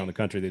stadiums around the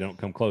country that don't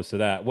come close to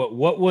that.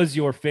 What was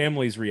your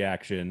family's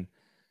reaction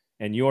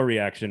and your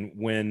reaction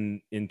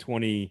when in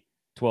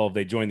 2012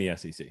 they joined the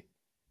SEC?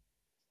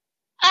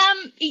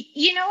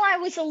 You know, I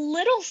was a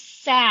little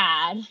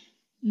sad,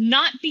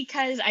 not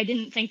because I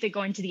didn't think that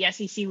going to the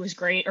SEC was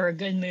great or a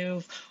good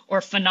move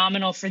or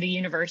phenomenal for the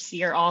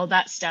university or all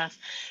that stuff,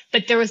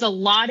 but there was a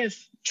lot of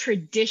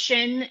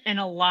tradition and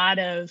a lot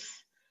of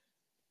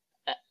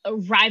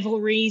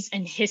rivalries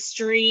and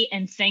history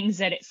and things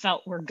that it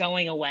felt were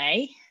going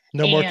away.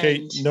 No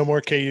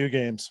more KU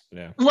games.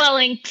 Yeah. Well,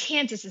 and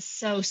Kansas is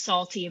so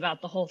salty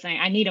about the whole thing.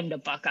 I need them to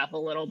buck up a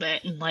little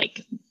bit and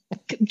like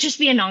just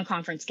be a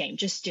non-conference game.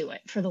 Just do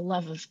it for the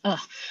love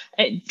of,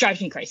 it drives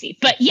me crazy.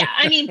 But yeah,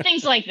 I mean,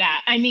 things like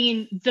that. I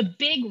mean, the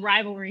big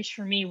rivalries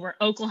for me were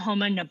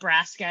Oklahoma,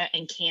 Nebraska,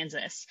 and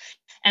Kansas,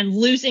 and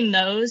losing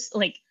those,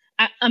 like,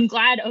 I'm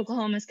glad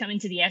Oklahoma's coming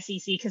to the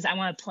SEC because I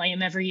want to play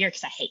them every year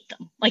because I hate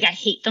them. Like, I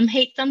hate them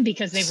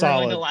because they've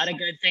ruined a lot of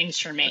good things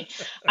for me.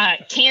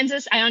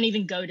 Kansas, I don't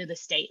even go to the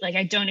state. Like,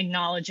 I don't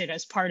acknowledge it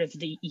as part of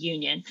the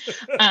union.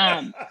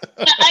 I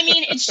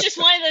mean, it's just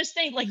one of those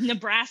things. Like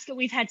Nebraska,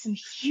 we've had some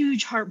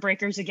huge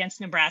heartbreakers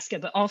against Nebraska,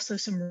 but also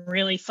some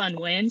really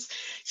fun wins.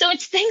 So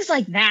it's things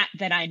like that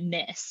that I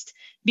missed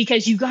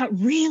because you got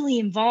really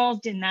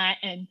involved in that.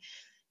 And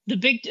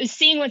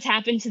seeing what's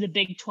happened to the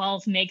Big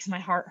 12 makes my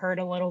heart hurt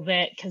a little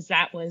bit because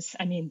that was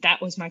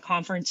my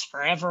conference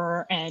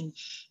forever. And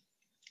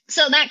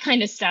so that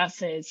kind of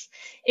stuff it's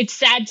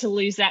sad to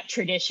lose that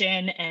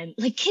tradition. And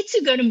like kids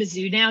who go to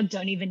Mizzou now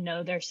don't even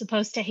know they're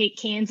supposed to hate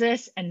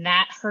Kansas. And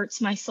that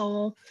hurts my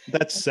soul.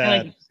 That's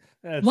sad.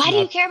 Why do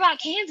you care about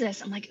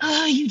Kansas? I'm like,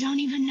 oh, you don't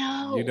even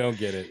know. You don't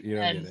get it. You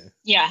don't get it.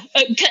 Yeah.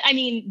 I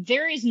mean,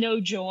 there is no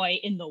joy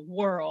in the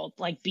world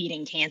like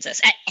beating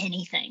Kansas at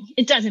anything.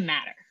 It doesn't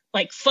matter.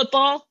 Like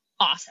football,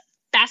 awesome.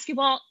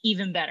 Basketball,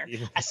 even better.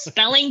 A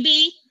spelling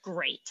bee,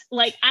 great.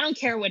 Like, I don't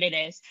care what it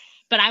is,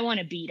 but I want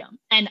to beat them.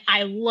 And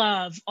I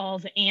love all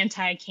the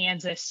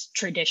anti-Kansas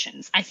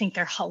traditions. I think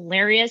they're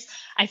hilarious.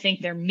 I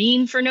think they're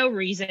mean for no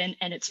reason,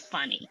 and it's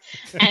funny.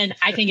 And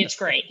I think it's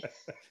great.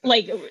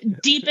 Like,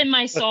 deep in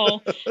my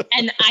soul.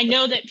 And I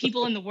know that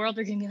people in the world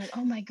are going to be like,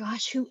 oh my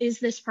gosh, who is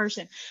this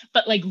person?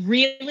 But like,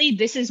 really,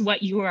 this is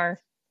what you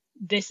are.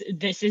 This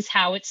is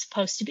how it's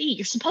supposed to be.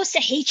 You're supposed to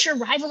hate your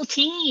rival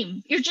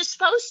team. You're just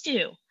supposed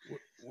to.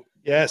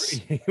 Yes.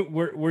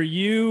 Were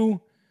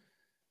you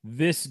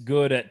this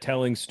good at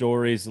telling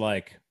stories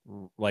like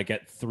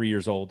at 3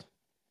 years old?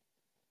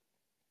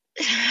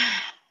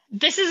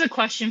 This is a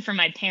question for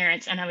my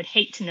parents, and I would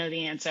hate to know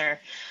the answer.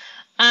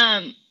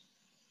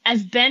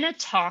 I've been a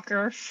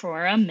talker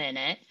for a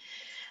minute.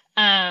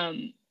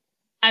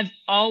 I've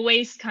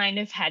always kind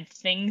of had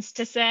things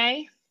to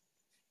say.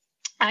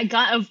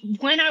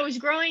 When I was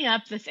growing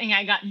up, the thing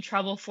I got in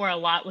trouble for a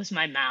lot was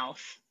my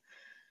mouth.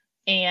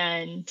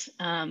 And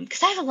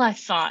because I have a lot of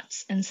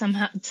thoughts, and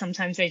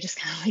sometimes they just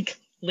kind of like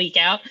leak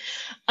out.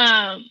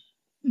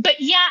 But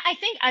yeah, I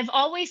think I've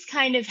always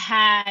been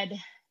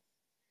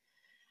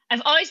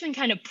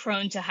kind of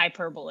prone to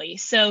hyperbole.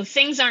 So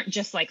things aren't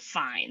just like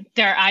fine.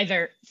 They're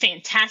either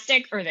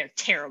fantastic or they're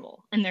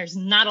terrible. And there's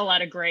not a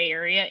lot of gray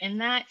area in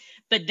that.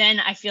 But then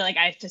I feel like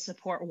I have to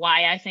support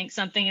why I think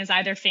something is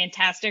either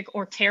fantastic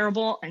or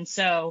terrible. And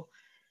so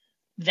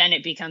then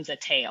it becomes a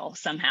tale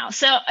somehow.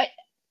 So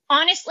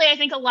honestly, I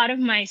think a lot of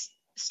my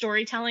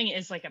storytelling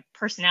is like a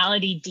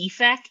personality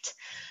defect.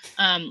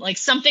 Like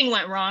something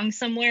went wrong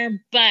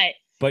somewhere, but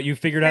you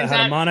figured out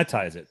how to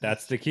monetize it.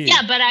 That's the key.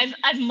 Yeah, but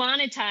I've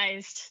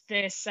monetized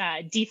this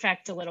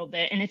defect a little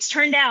bit, and it's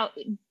turned out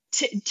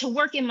to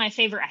work in my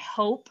favor, I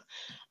hope.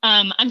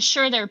 I'm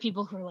sure there are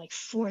people who are like,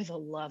 for the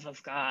love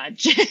of God,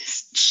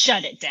 just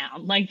shut it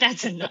down. Like,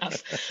 that's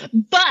enough.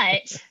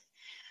 But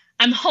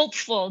I'm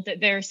hopeful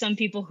that there are some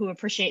people who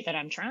appreciate that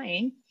I'm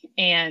trying,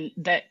 and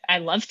that I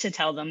love to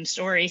tell them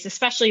stories,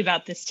 especially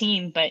about this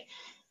team. But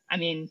I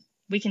mean,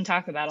 we can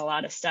talk about a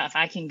lot of stuff.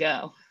 I can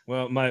go.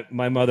 Well,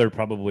 my mother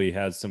probably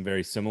has some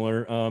very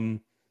similar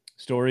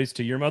stories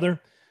to your mother.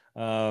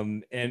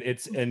 And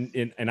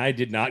I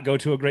did not go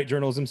to a great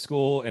journalism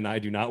school, and I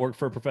do not work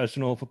for a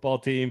professional football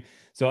team.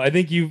 So I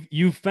think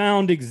you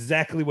found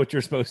exactly what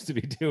you're supposed to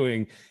be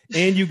doing,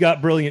 and you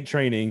got brilliant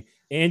training,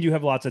 and you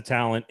have lots of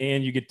talent,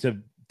 and you get to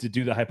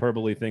do the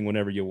hyperbole thing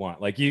whenever you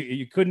want. Like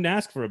you couldn't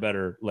ask for a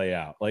better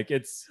layout. Like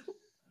it's.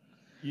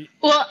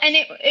 Well, and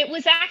it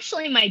was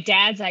actually my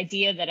dad's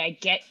idea that I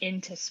get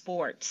into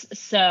sports.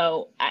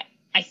 So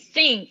I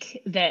think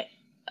that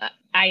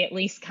I at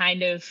least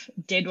kind of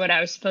did what I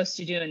was supposed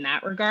to do in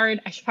that regard.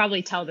 I should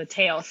probably tell the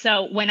tale.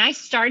 So when I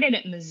started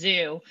at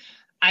Mizzou,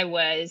 I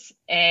was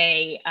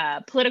a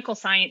political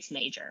science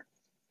major.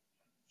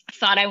 I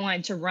thought I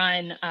wanted to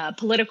run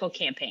political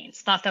campaigns.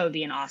 Thought that would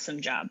be an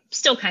awesome job.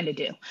 Still kind of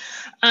do.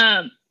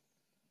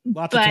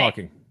 Lots of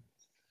talking.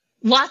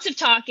 Lots of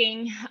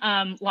talking,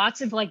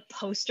 lots of like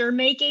poster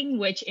making,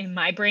 which in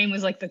my brain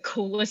was like the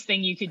coolest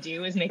thing you could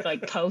do is make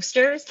like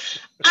posters.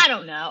 I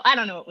don't know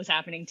what was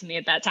happening to me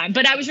at that time,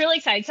 but I was really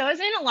excited. So I was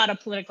in a lot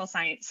of political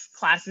science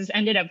classes,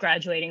 ended up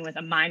graduating with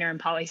a minor in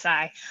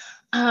poli-sci.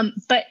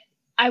 But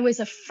I was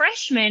a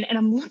freshman, and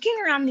I'm looking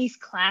around these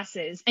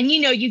classes, and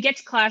you get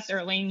to class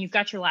early and you've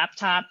got your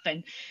laptop,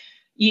 and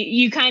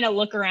you kind of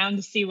look around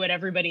to see what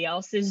everybody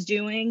else is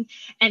doing.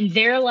 And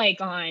they're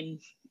like on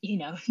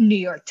New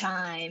York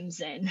Times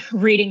and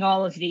reading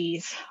all of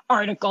these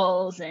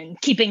articles and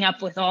keeping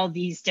up with all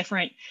these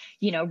different,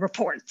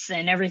 reports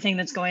and everything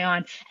that's going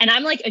on. And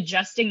I'm like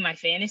adjusting my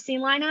fantasy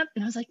lineup,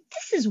 and I was like,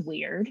 this is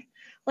weird.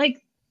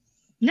 Like,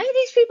 none of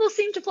these people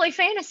seem to play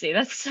fantasy.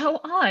 That's so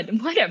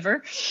odd.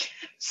 Whatever.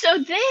 So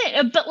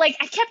then, but like,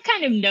 I kept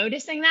kind of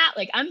noticing that,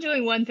 like, I'm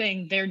doing one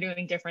thing, they're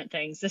doing different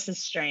things. This is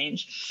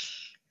strange.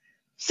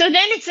 So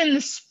then it's in the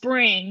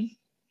spring.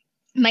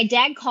 My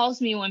dad calls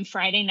me one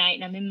Friday night,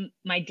 and I'm in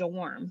my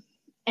dorm,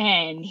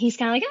 and he's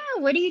kind of like, oh,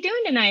 what are you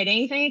doing tonight?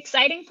 Anything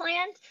exciting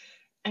planned?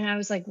 And I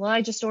was like, well,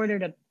 I just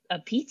ordered a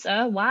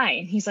pizza. Why?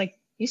 And he's like,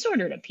 you just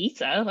ordered a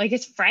pizza? Like,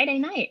 it's Friday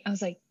night. I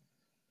was like,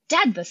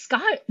 Dad,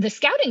 the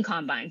scouting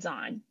combine's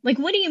on. Like,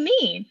 what do you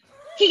mean?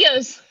 He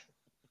goes,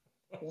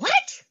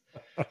 what?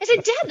 I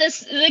said, Dad,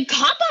 the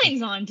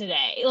combine's on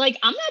today. Like,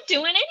 I'm not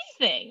doing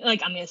anything.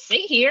 Like, I'm going to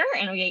sit here,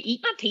 and I'm going to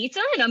eat my pizza,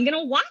 and I'm going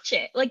to watch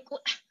it. Like,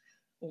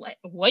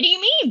 what do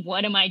you mean?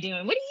 What am I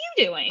doing? What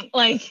are you doing?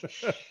 Like,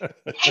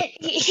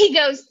 he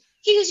goes,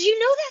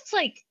 that's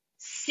like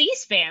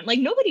C-SPAN. Like,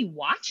 nobody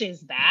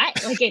watches that.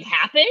 Like, it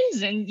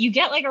happens and you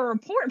get like a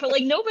report, but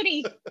like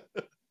nobody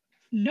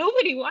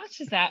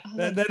watches that.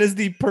 That is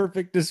the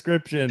perfect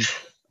description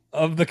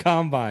of the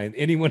combine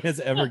anyone has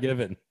ever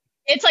given.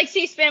 It's like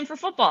C-SPAN for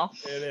football.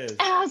 It is.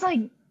 And I was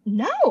like,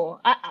 no,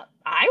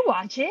 I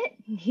watch it.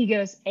 He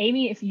goes,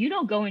 Amy, if you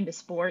don't go into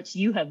sports,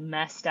 you have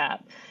messed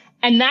up.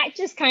 And that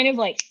just kind of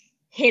like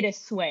hit a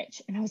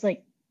switch. And I was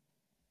like,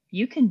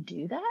 you can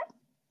do that?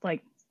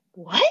 Like,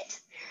 what?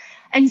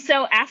 And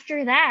so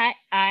after that,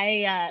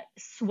 I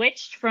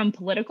switched from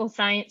political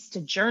science to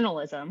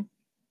journalism,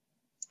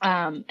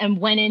 and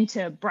went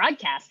into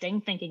broadcasting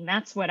thinking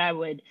that's what I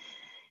would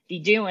be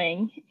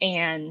doing.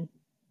 And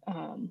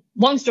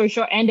long story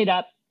short, ended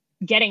up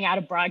getting out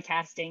of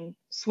broadcasting,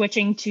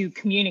 switching to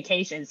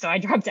communications. So I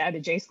dropped out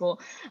of J school,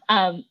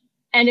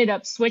 ended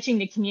up switching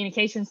to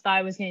communications, thought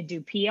I was going to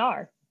do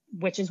PR,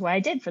 which is what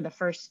I did for the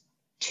first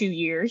 2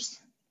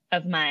 years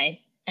of my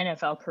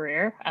NFL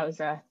career. I was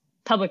a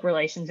public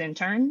relations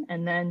intern,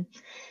 and then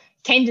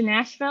came to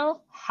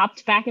Nashville,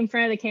 hopped back in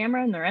front of the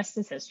camera, and the rest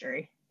is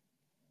history.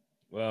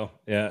 Well,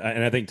 yeah,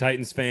 and I think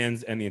Titans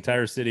fans and the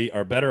entire city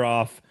are better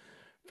off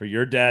for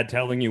your dad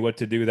telling you what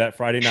to do that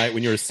Friday night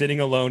when you were sitting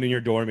alone in your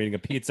dorm eating a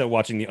pizza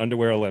watching the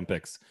Underwear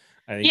Olympics.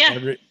 I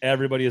think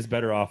everybody is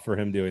better off for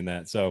him doing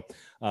that. So,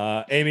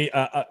 Amy,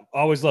 I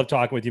always love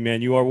talking with you,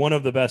 man. You are one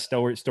of the best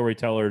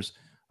storytellers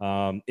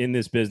in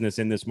this business,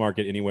 in this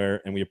market,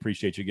 anywhere, and we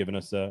appreciate you giving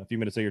us a few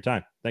minutes of your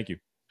time. Thank you.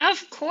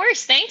 Of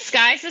course. Thanks,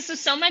 guys. This was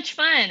so much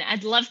fun.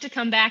 I'd love to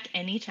come back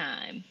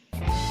anytime.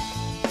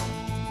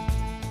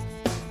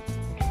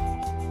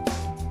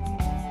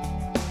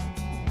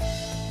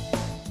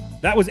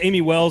 That was Amy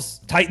Wells,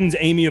 Titans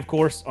Amy, of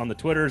course, on the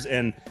Twitters.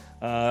 And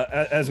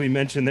as we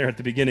mentioned there at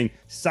the beginning,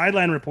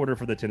 sideline reporter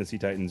for the Tennessee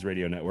Titans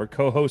radio network,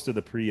 co-host of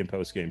the pre and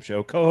post game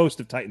show, co-host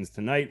of Titans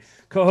Tonight,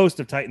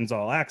 co-host of Titans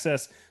All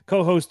Access,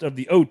 co-host of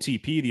the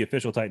OTP, the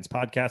official Titans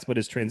podcast, but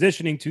is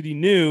transitioning to the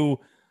new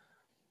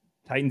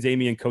Titans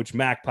Amy and Coach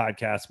Mac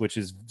podcast, which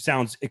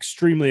sounds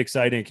extremely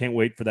exciting. Can't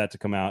wait for that to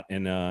come out.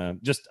 And I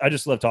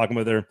just love talking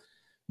with her.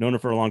 Known her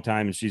for a long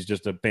time, and she's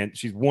just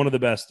she's one of the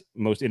best,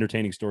 most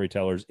entertaining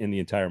storytellers in the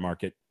entire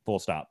market. Full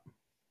stop.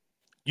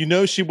 You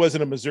know, she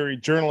wasn't a Missouri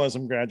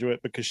journalism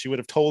graduate because she would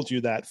have told you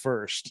that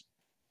first.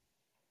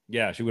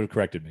 Yeah, she would have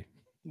corrected me.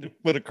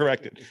 Would have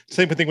corrected.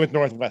 Same thing with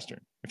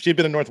Northwestern. If she'd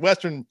been a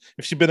Northwestern,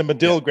 if she'd been a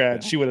Medill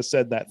grad, she would have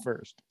said that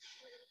first.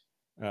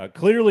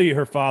 Clearly,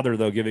 her father,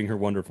 though, giving her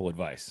wonderful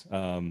advice.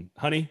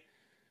 Honey,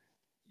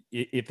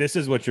 if this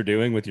is what you're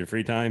doing with your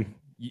free time,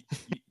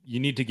 you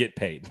need to get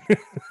paid.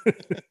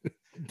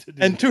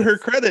 To her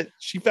credit,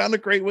 she found a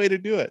great way to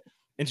do it.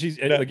 And she's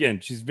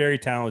very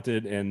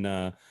talented,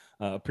 and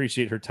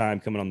appreciate her time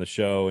coming on the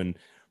show. And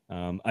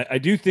I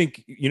do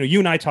think, you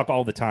and I talk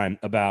all the time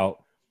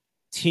about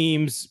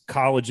teams,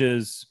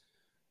 colleges,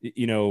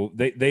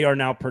 they are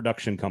now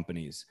production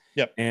companies.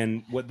 Yep.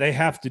 And what they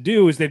have to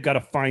do is they've got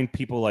to find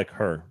people like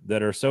her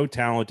that are so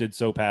talented,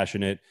 so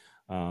passionate,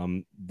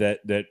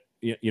 that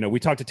we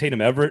talked to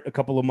Tatum Everett a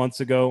couple of months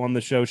ago on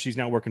the show. She's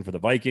now working for the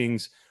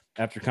Vikings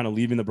after kind of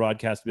leaving the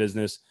broadcast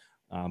business.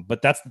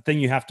 But that's the thing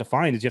you have to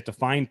find is you have to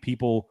find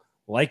people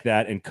like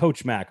that. And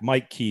Coach Mac,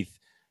 Mike Keith,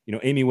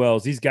 Amy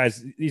Wells, these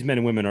guys, these men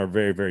and women are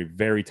very, very,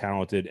 very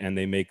talented, and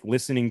they make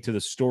listening to the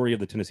story of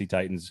the Tennessee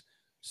Titans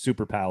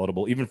super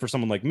palatable, even for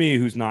someone like me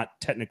who's not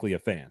technically a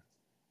fan.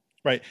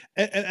 Right.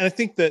 And I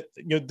think that,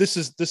 this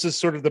is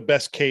sort of the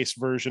best case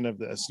version of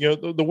this.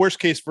 The worst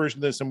case version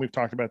of this, and we've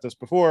talked about this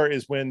before,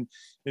 is when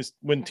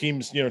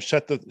teams,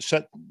 shut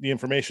the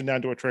information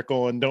down to a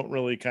trickle and don't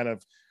really kind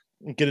of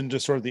get into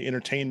sort of the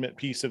entertainment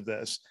piece of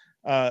this.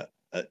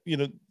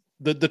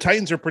 The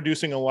Titans are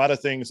producing a lot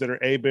of things that are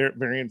A,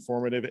 very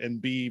informative,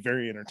 and B,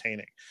 very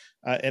entertaining.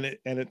 And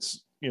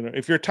it's,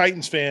 if you're a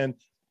Titans fan,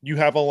 you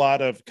have a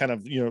lot of kind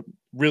of,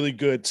 really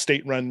good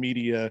state-run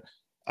media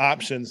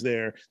options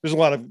there. There's a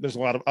lot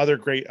of other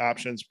great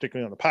options,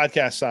 particularly on the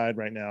podcast side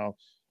right now.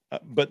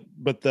 But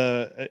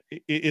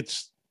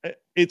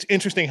it's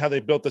interesting how they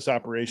built this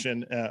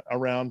operation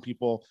around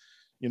people,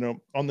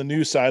 on the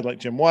news side like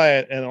Jim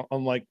Wyatt, and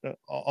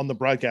on the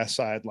broadcast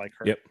side like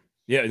her. Yep.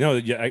 Yeah, no,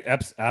 yeah,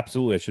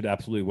 absolutely. I should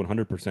absolutely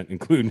 100%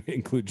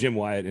 include Jim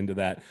Wyatt into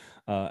that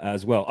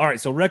as well. All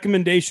right, so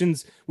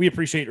recommendations. We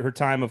appreciate her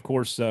time, of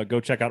course. Go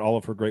check out all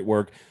of her great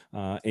work.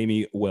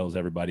 Amy Wells,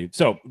 everybody.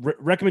 So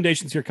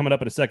recommendations here coming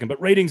up in a second,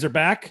 but ratings are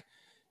back.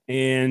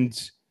 And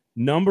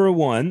number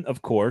one,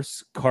 of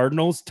course,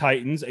 Cardinals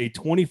Titans, a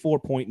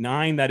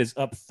 24.9. That is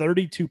up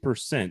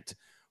 32%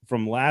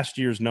 from last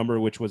year's number,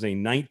 which was a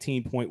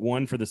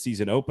 19.1 for the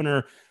season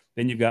opener.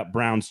 Then you've got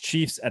Browns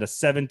Chiefs at a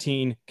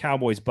 17,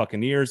 Cowboys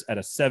Buccaneers at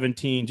a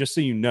 17. Just so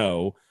you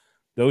know,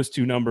 those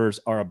two numbers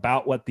are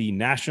about what the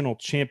national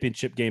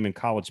championship game in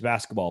college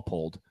basketball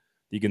pulled.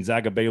 The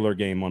Gonzaga Baylor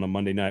game on a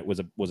Monday night was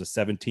a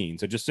 17.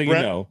 So just so you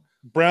know,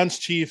 Browns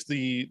Chiefs,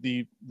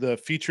 the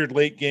featured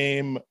late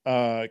game,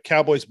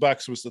 Cowboys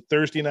Bucks was the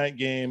Thursday night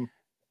game.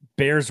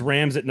 Bears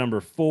Rams at number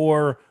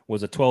 4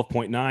 was a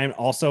 12.9,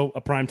 also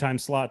a primetime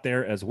slot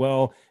there as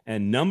well.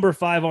 And number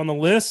 5 on the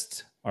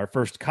list, our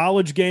first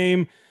college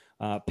game,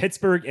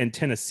 Pittsburgh and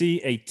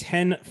Tennessee, a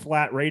 10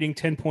 flat rating,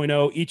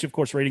 10.0, each, of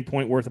course, rating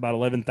point worth about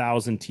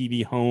 11,000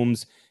 TV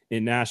homes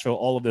in Nashville.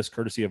 All of this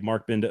courtesy of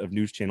Mark Binda of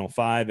News Channel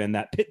 5. And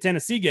that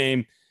Pitt-Tennessee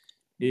game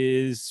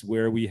is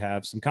where we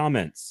have some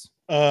comments.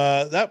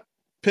 That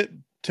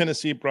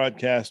Tennessee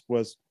broadcast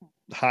was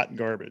hot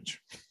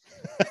garbage.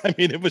 I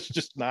mean, it was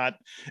just not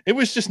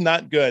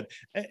good.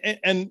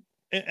 And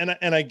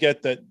I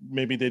get that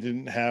maybe they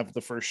didn't have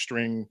the first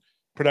string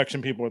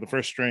production people or the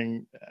first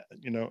string,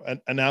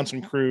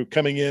 announcing crew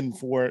coming in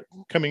for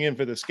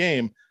this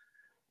game.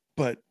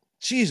 But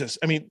Jesus,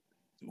 I mean,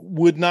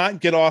 would not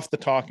get off the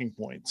talking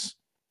points.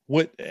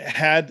 What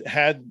had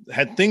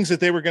things that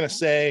they were going to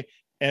say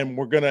and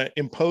were going to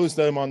impose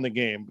them on the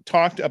game.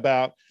 Talked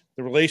about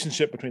the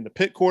relationship between the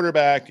Pitt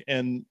quarterback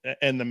and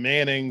the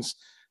Mannings.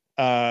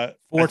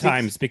 Four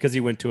times because he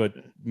went to a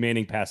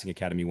Manning passing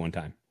academy one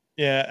time.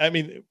 Yeah, I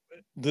mean,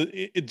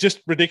 it's just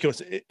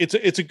ridiculous.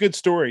 It's a good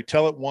story.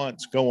 Tell it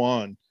once. Go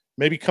on.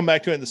 Maybe come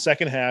back to it in the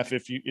second half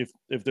if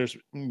there's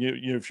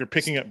if you're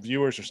picking up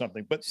viewers or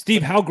something. But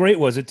Steve, how great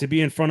was it to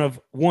be in front of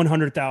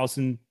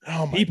 100,000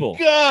 people?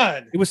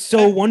 God, it was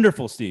so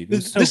wonderful, Steve. It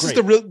was this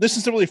great. This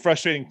is the really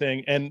frustrating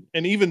thing, and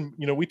even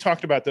we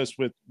talked about this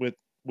with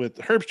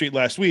Herb Street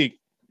last week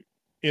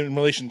in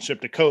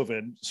relationship to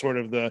COVID, sort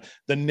of the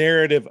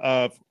narrative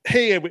of,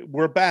 hey,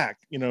 we're back.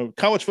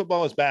 College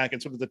football is back,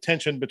 and sort of the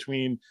tension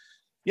between,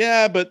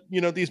 yeah, but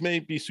these may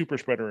be super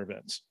spreader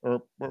events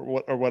or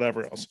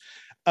whatever else.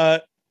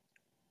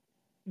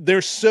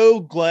 They're so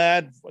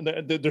glad,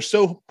 they're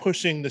so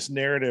pushing this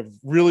narrative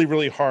really,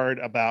 really hard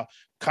about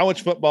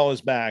college football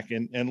is back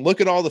and look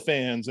at all the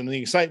fans and the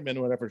excitement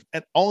or whatever.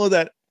 And all of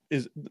that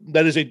is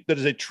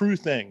a true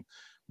thing.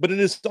 But it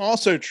is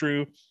also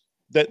true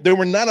that there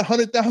were not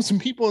 100,000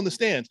 people in the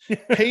stands.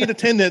 Paid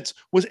attendance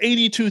was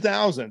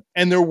 82,000,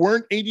 and there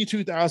weren't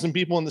 82,000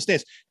 people in the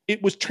stands.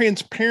 It was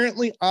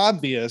transparently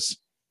obvious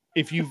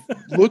if you've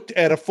looked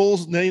at a full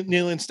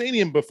Neyland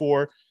Stadium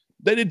before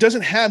that it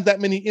doesn't have that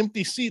many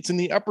empty seats in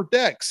the upper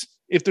decks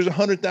if there's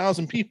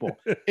 100,000 people.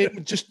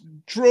 It just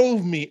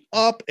drove me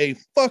up a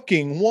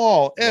fucking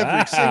wall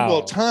every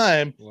single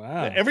time.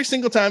 Wow. Every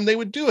single time they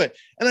would do it.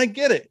 And I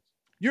get it.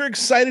 You're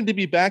excited to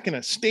be back in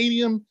a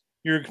stadium.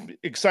 You're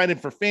excited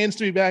for fans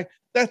to be back.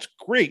 That's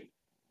great.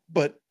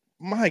 But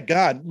my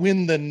God,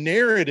 when the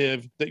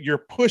narrative that you're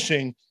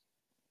pushing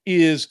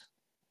is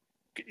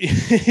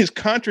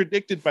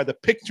contradicted by the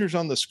pictures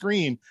on the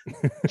screen,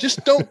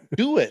 just don't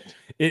do it.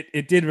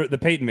 It did the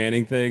Peyton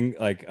Manning thing.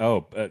 Like,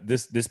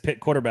 this Pitt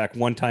quarterback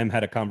one time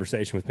had a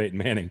conversation with Peyton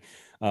Manning,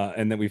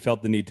 and then we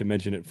felt the need to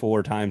mention it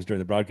 4 times during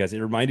the broadcast.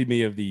 It reminded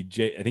me of I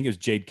think it was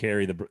Jade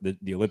Carey,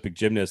 the Olympic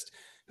gymnast,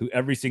 who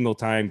every single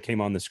time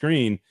came on the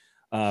screen,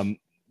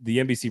 the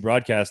NBC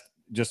broadcast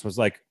just was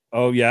like,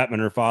 oh yeah,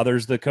 and her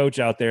father's the coach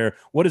out there.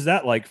 What is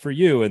that like for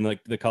you? And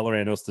like the color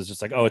analyst is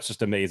just like, oh, it's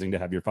just amazing to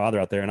have your father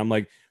out there. And I'm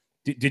like,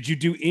 did you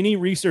do any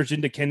research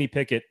into Kenny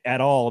Pickett at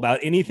all about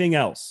anything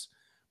else?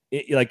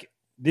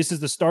 This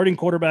is the starting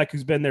quarterback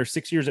who's been there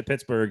 6 years at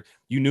Pittsburgh.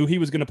 You knew he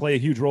was going to play a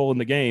huge role in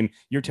the game.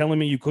 You're telling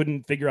me you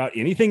couldn't figure out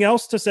anything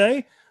else to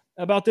say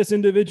about this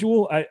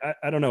individual?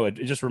 I don't know. It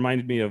just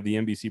reminded me of the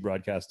NBC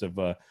broadcast of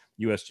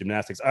U.S.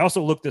 Gymnastics. I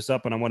also looked this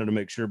up and I wanted to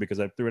make sure because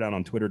I threw it out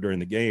on Twitter during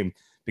the game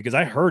because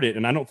I heard it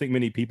and I don't think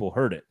many people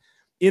heard it.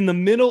 In the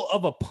middle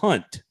of a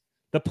punt,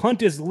 the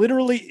punt is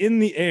literally in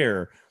the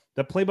air.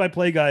 The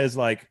play-by-play guy is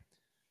like,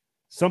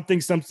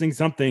 something.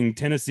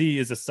 Tennessee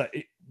is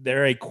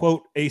they're a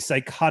quote, a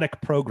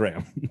psychotic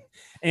program.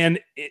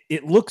 And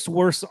it looks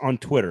worse on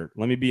Twitter.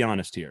 Let me be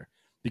honest here,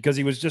 because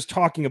he was just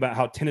talking about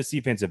how Tennessee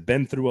fans have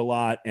been through a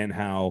lot and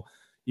how,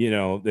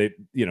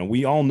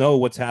 we all know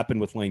what's happened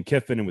with Lane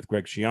Kiffin and with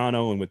Greg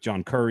Schiano and with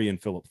John Curry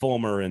and Philip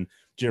Fulmer and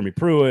Jeremy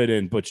Pruitt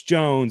and Butch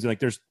Jones. And like,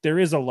 there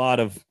is a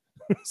lot of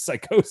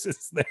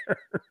psychosis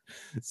there.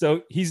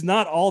 So he's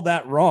not all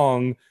that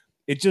wrong.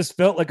 It just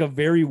felt like a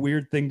very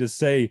weird thing to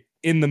say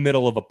in the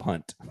middle of a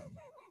punt.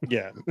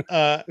 Yeah.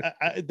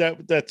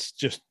 That's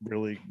just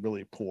really,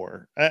 really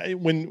poor.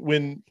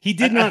 When he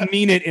did not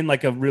mean it in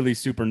like a really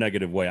super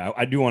negative way.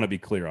 I do want to be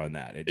clear on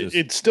that.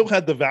 It still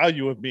had the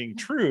value of being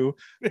true,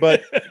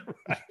 but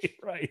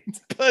right.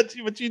 But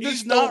you just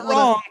he's not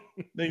wrong.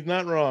 He's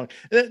not wrong.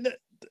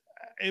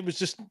 It was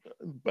just,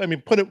 I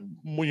mean, put it,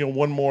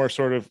 one more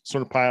sort of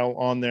pile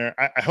on there.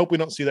 I hope we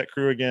don't see that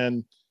crew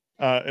again.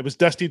 It was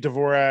Dusty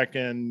Dvorak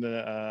and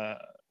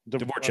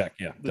Dvorak,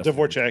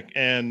 Dvorak,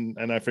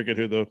 and I forget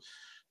who the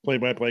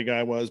play-by-play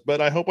guy was,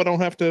 but I hope I don't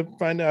have to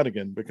find out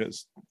again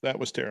because that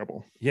was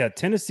terrible. Yeah,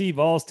 Tennessee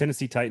Vols,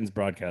 Tennessee Titans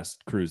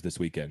broadcast crews this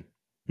weekend.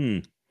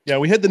 Yeah,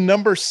 we had the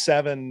number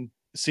 7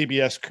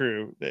 CBS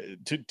crew.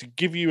 To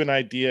give you an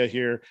idea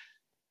here,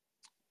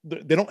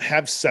 they don't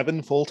have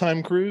 7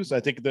 full-time crews.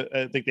 I think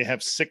they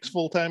have 6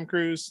 full-time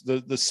crews.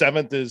 The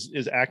 7th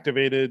is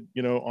activated,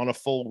 on a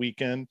full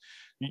weekend.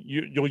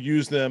 You'll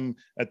use them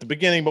at the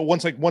beginning, but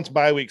once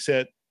bye weeks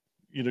hit,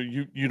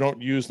 you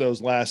don't use those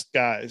last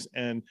guys.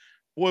 And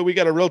boy, we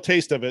got a real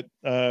taste of it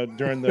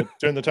during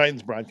the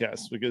Titans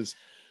broadcast because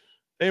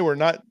they were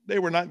not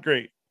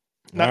great.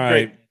 Not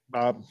great,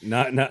 Bob.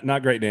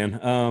 Not great, Dan.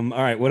 All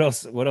right, what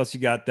else you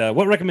got?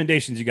 What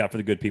recommendations you got for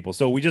the good people?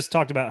 So we just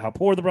talked about how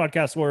poor the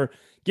broadcasts were.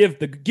 Give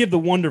the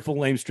wonderful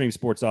Lamestream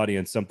Sports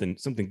audience something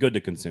good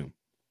to consume.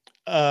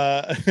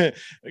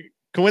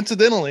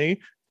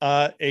 Coincidentally,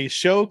 A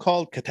show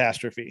called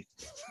Catastrophe.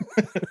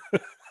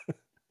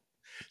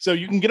 So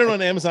you can get it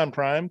on Amazon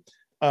Prime.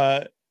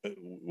 My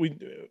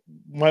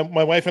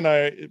wife and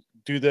I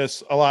do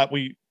this a lot.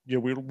 We're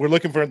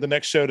looking for the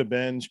next show to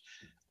binge.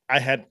 I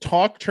had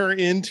talked her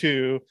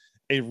into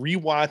a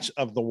rewatch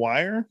of The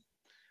Wire,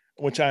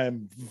 which I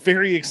am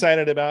very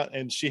excited about,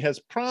 and she has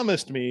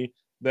promised me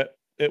that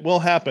it will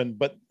happen.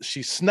 But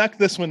she snuck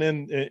this one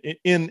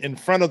in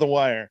front of The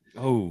Wire.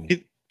 Oh,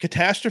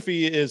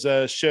 Catastrophe is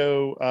a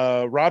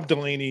show. Rob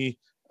Delaney,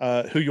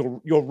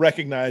 who you'll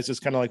recognize as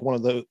kind of like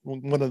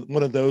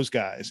one of those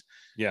guys.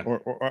 Yeah,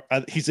 or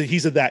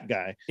he's a that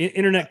guy.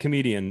 Internet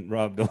comedian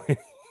Rob Delaney.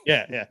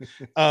 Yeah.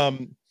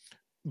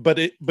 But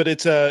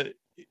it's a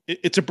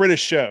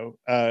British show,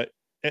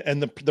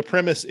 and the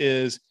premise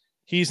is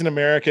he's an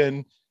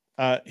American.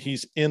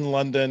 He's in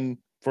London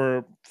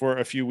for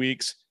a few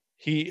weeks.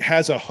 He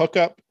has a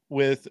hookup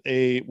with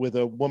a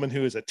woman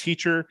who is a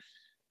teacher,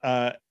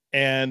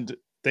 and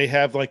they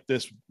have like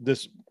this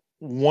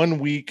 1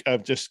 week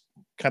of just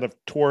kind of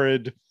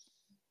torrid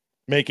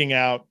making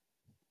out,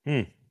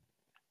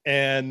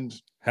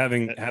 and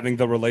having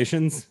the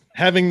relations,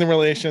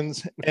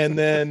 and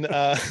then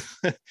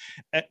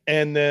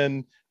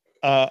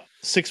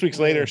 6 weeks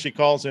later she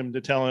calls him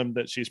to tell him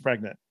that she's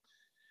pregnant,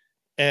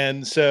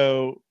 and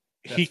so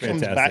he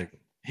comes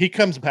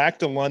back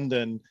to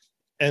London,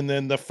 and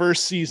then the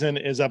first season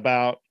is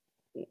about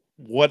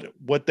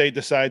what they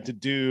decide to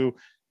do.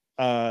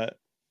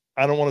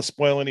 I don't want to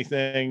spoil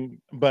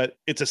anything, but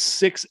it's a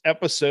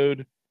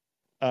 6-episode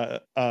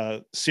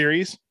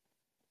series,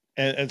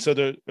 and so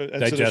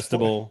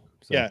digestible.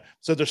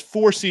 So there's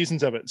 4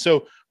 seasons of it.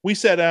 So we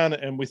sat down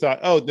and we thought,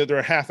 oh, they're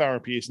a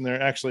half-hour piece, and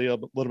they're actually a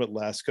little bit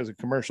less because of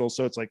commercials.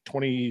 So it's like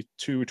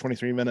 22,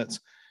 23 minutes,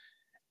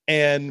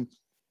 and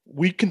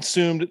we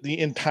consumed the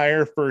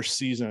entire first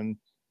season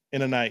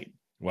in a night.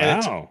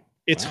 Wow.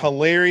 It's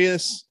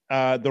hilarious.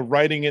 The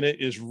writing in it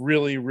is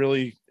really,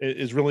 really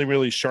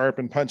sharp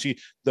and punchy.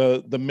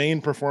 The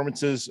main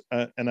performances,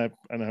 and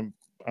I'm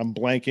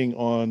blanking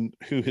on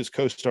who his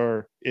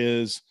co-star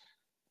is.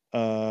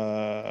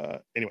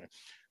 Anyway,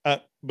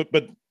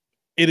 but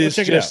it is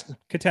just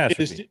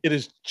Catastrophe. It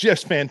is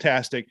just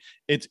fantastic.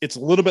 It's a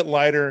little bit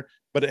lighter,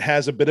 but it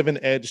has a bit of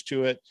an edge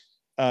to it.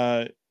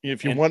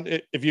 If you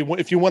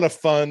want a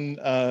fun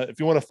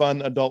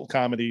adult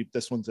comedy,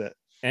 this one's it.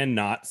 And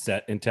not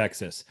set in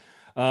Texas.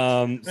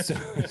 So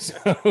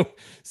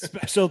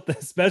special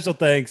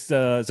thanks.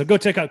 So go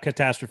check out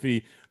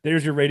Catastrophe.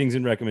 There's your ratings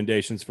and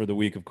recommendations for the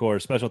week, of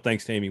course. Special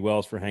thanks to Amy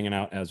Wells for hanging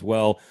out as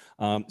well.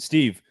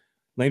 Steve,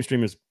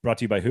 Lamestream is brought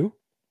to you by who?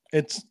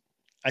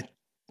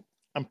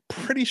 I'm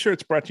pretty sure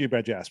it's brought to you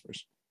by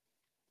Jaspers.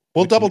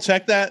 We'll double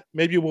check that.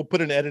 Maybe we'll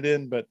put an edit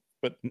in, but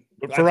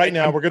for right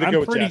now, we're going to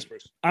go with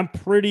Jaspers. I'm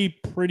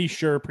pretty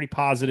sure, pretty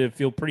positive,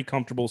 feel pretty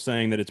comfortable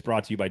saying that it's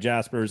brought to you by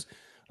Jaspers.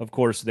 Of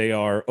course, they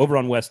are over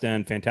on West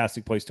End.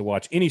 Fantastic place to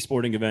watch any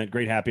sporting event.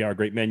 Great happy hour,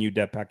 great menu,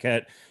 depth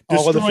paquette.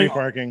 All of the free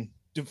parking.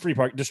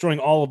 Destroying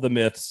all of the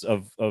myths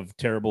of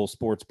terrible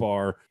sports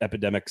bar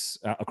epidemics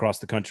across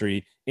the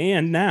country.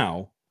 And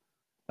now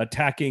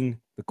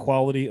attacking the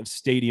quality of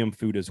stadium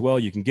food as well.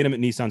 You can get them at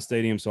Nissan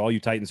Stadium. So all you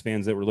Titans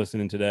fans that were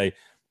listening today,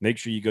 make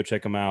sure you go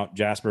check them out.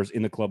 Jasper's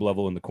in the club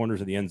level in the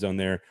corners of the end zone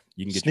there.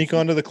 You can sneak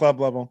onto the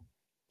club level.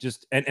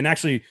 Just and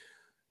actually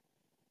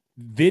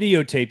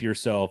videotape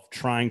yourself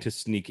trying to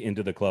sneak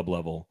into the club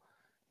level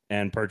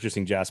and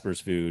purchasing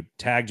Jasper's food.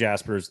 Tag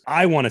Jasper's.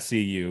 I want to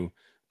see you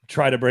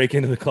try to break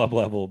into the club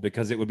level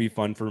because it would be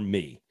fun for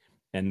me.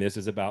 And this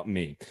is about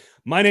me.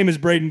 My name is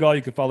Braden Gall.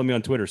 You can follow me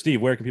on Twitter. Steve,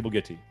 where can people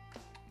get to you?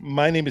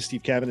 My name is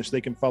Steve Cavendish.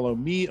 They can follow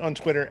me on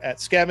Twitter at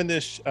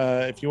Scavendish.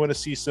 If you want to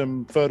see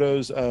some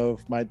photos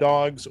of my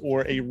dogs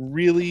or a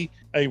really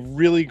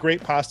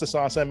great pasta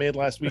sauce I made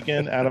last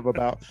weekend out of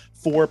about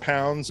 4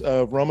 pounds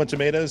of Roma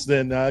tomatoes,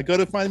 then go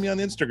to find me on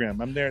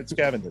Instagram. I'm there at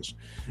Scavendish.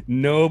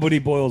 Nobody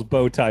boils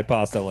bow tie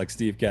pasta like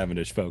Steve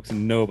Cavendish, folks.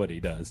 Nobody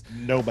does.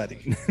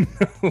 Nobody.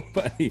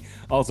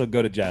 Also,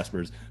 go to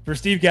Jasper's. For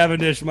Steve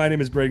Cavendish, my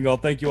name is Braden Gall.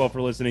 Thank you all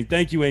for listening.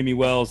 Thank you, Amy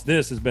Wells.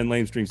 This has been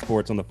Lamestream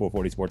Sports on the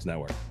 440 Sports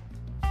Network.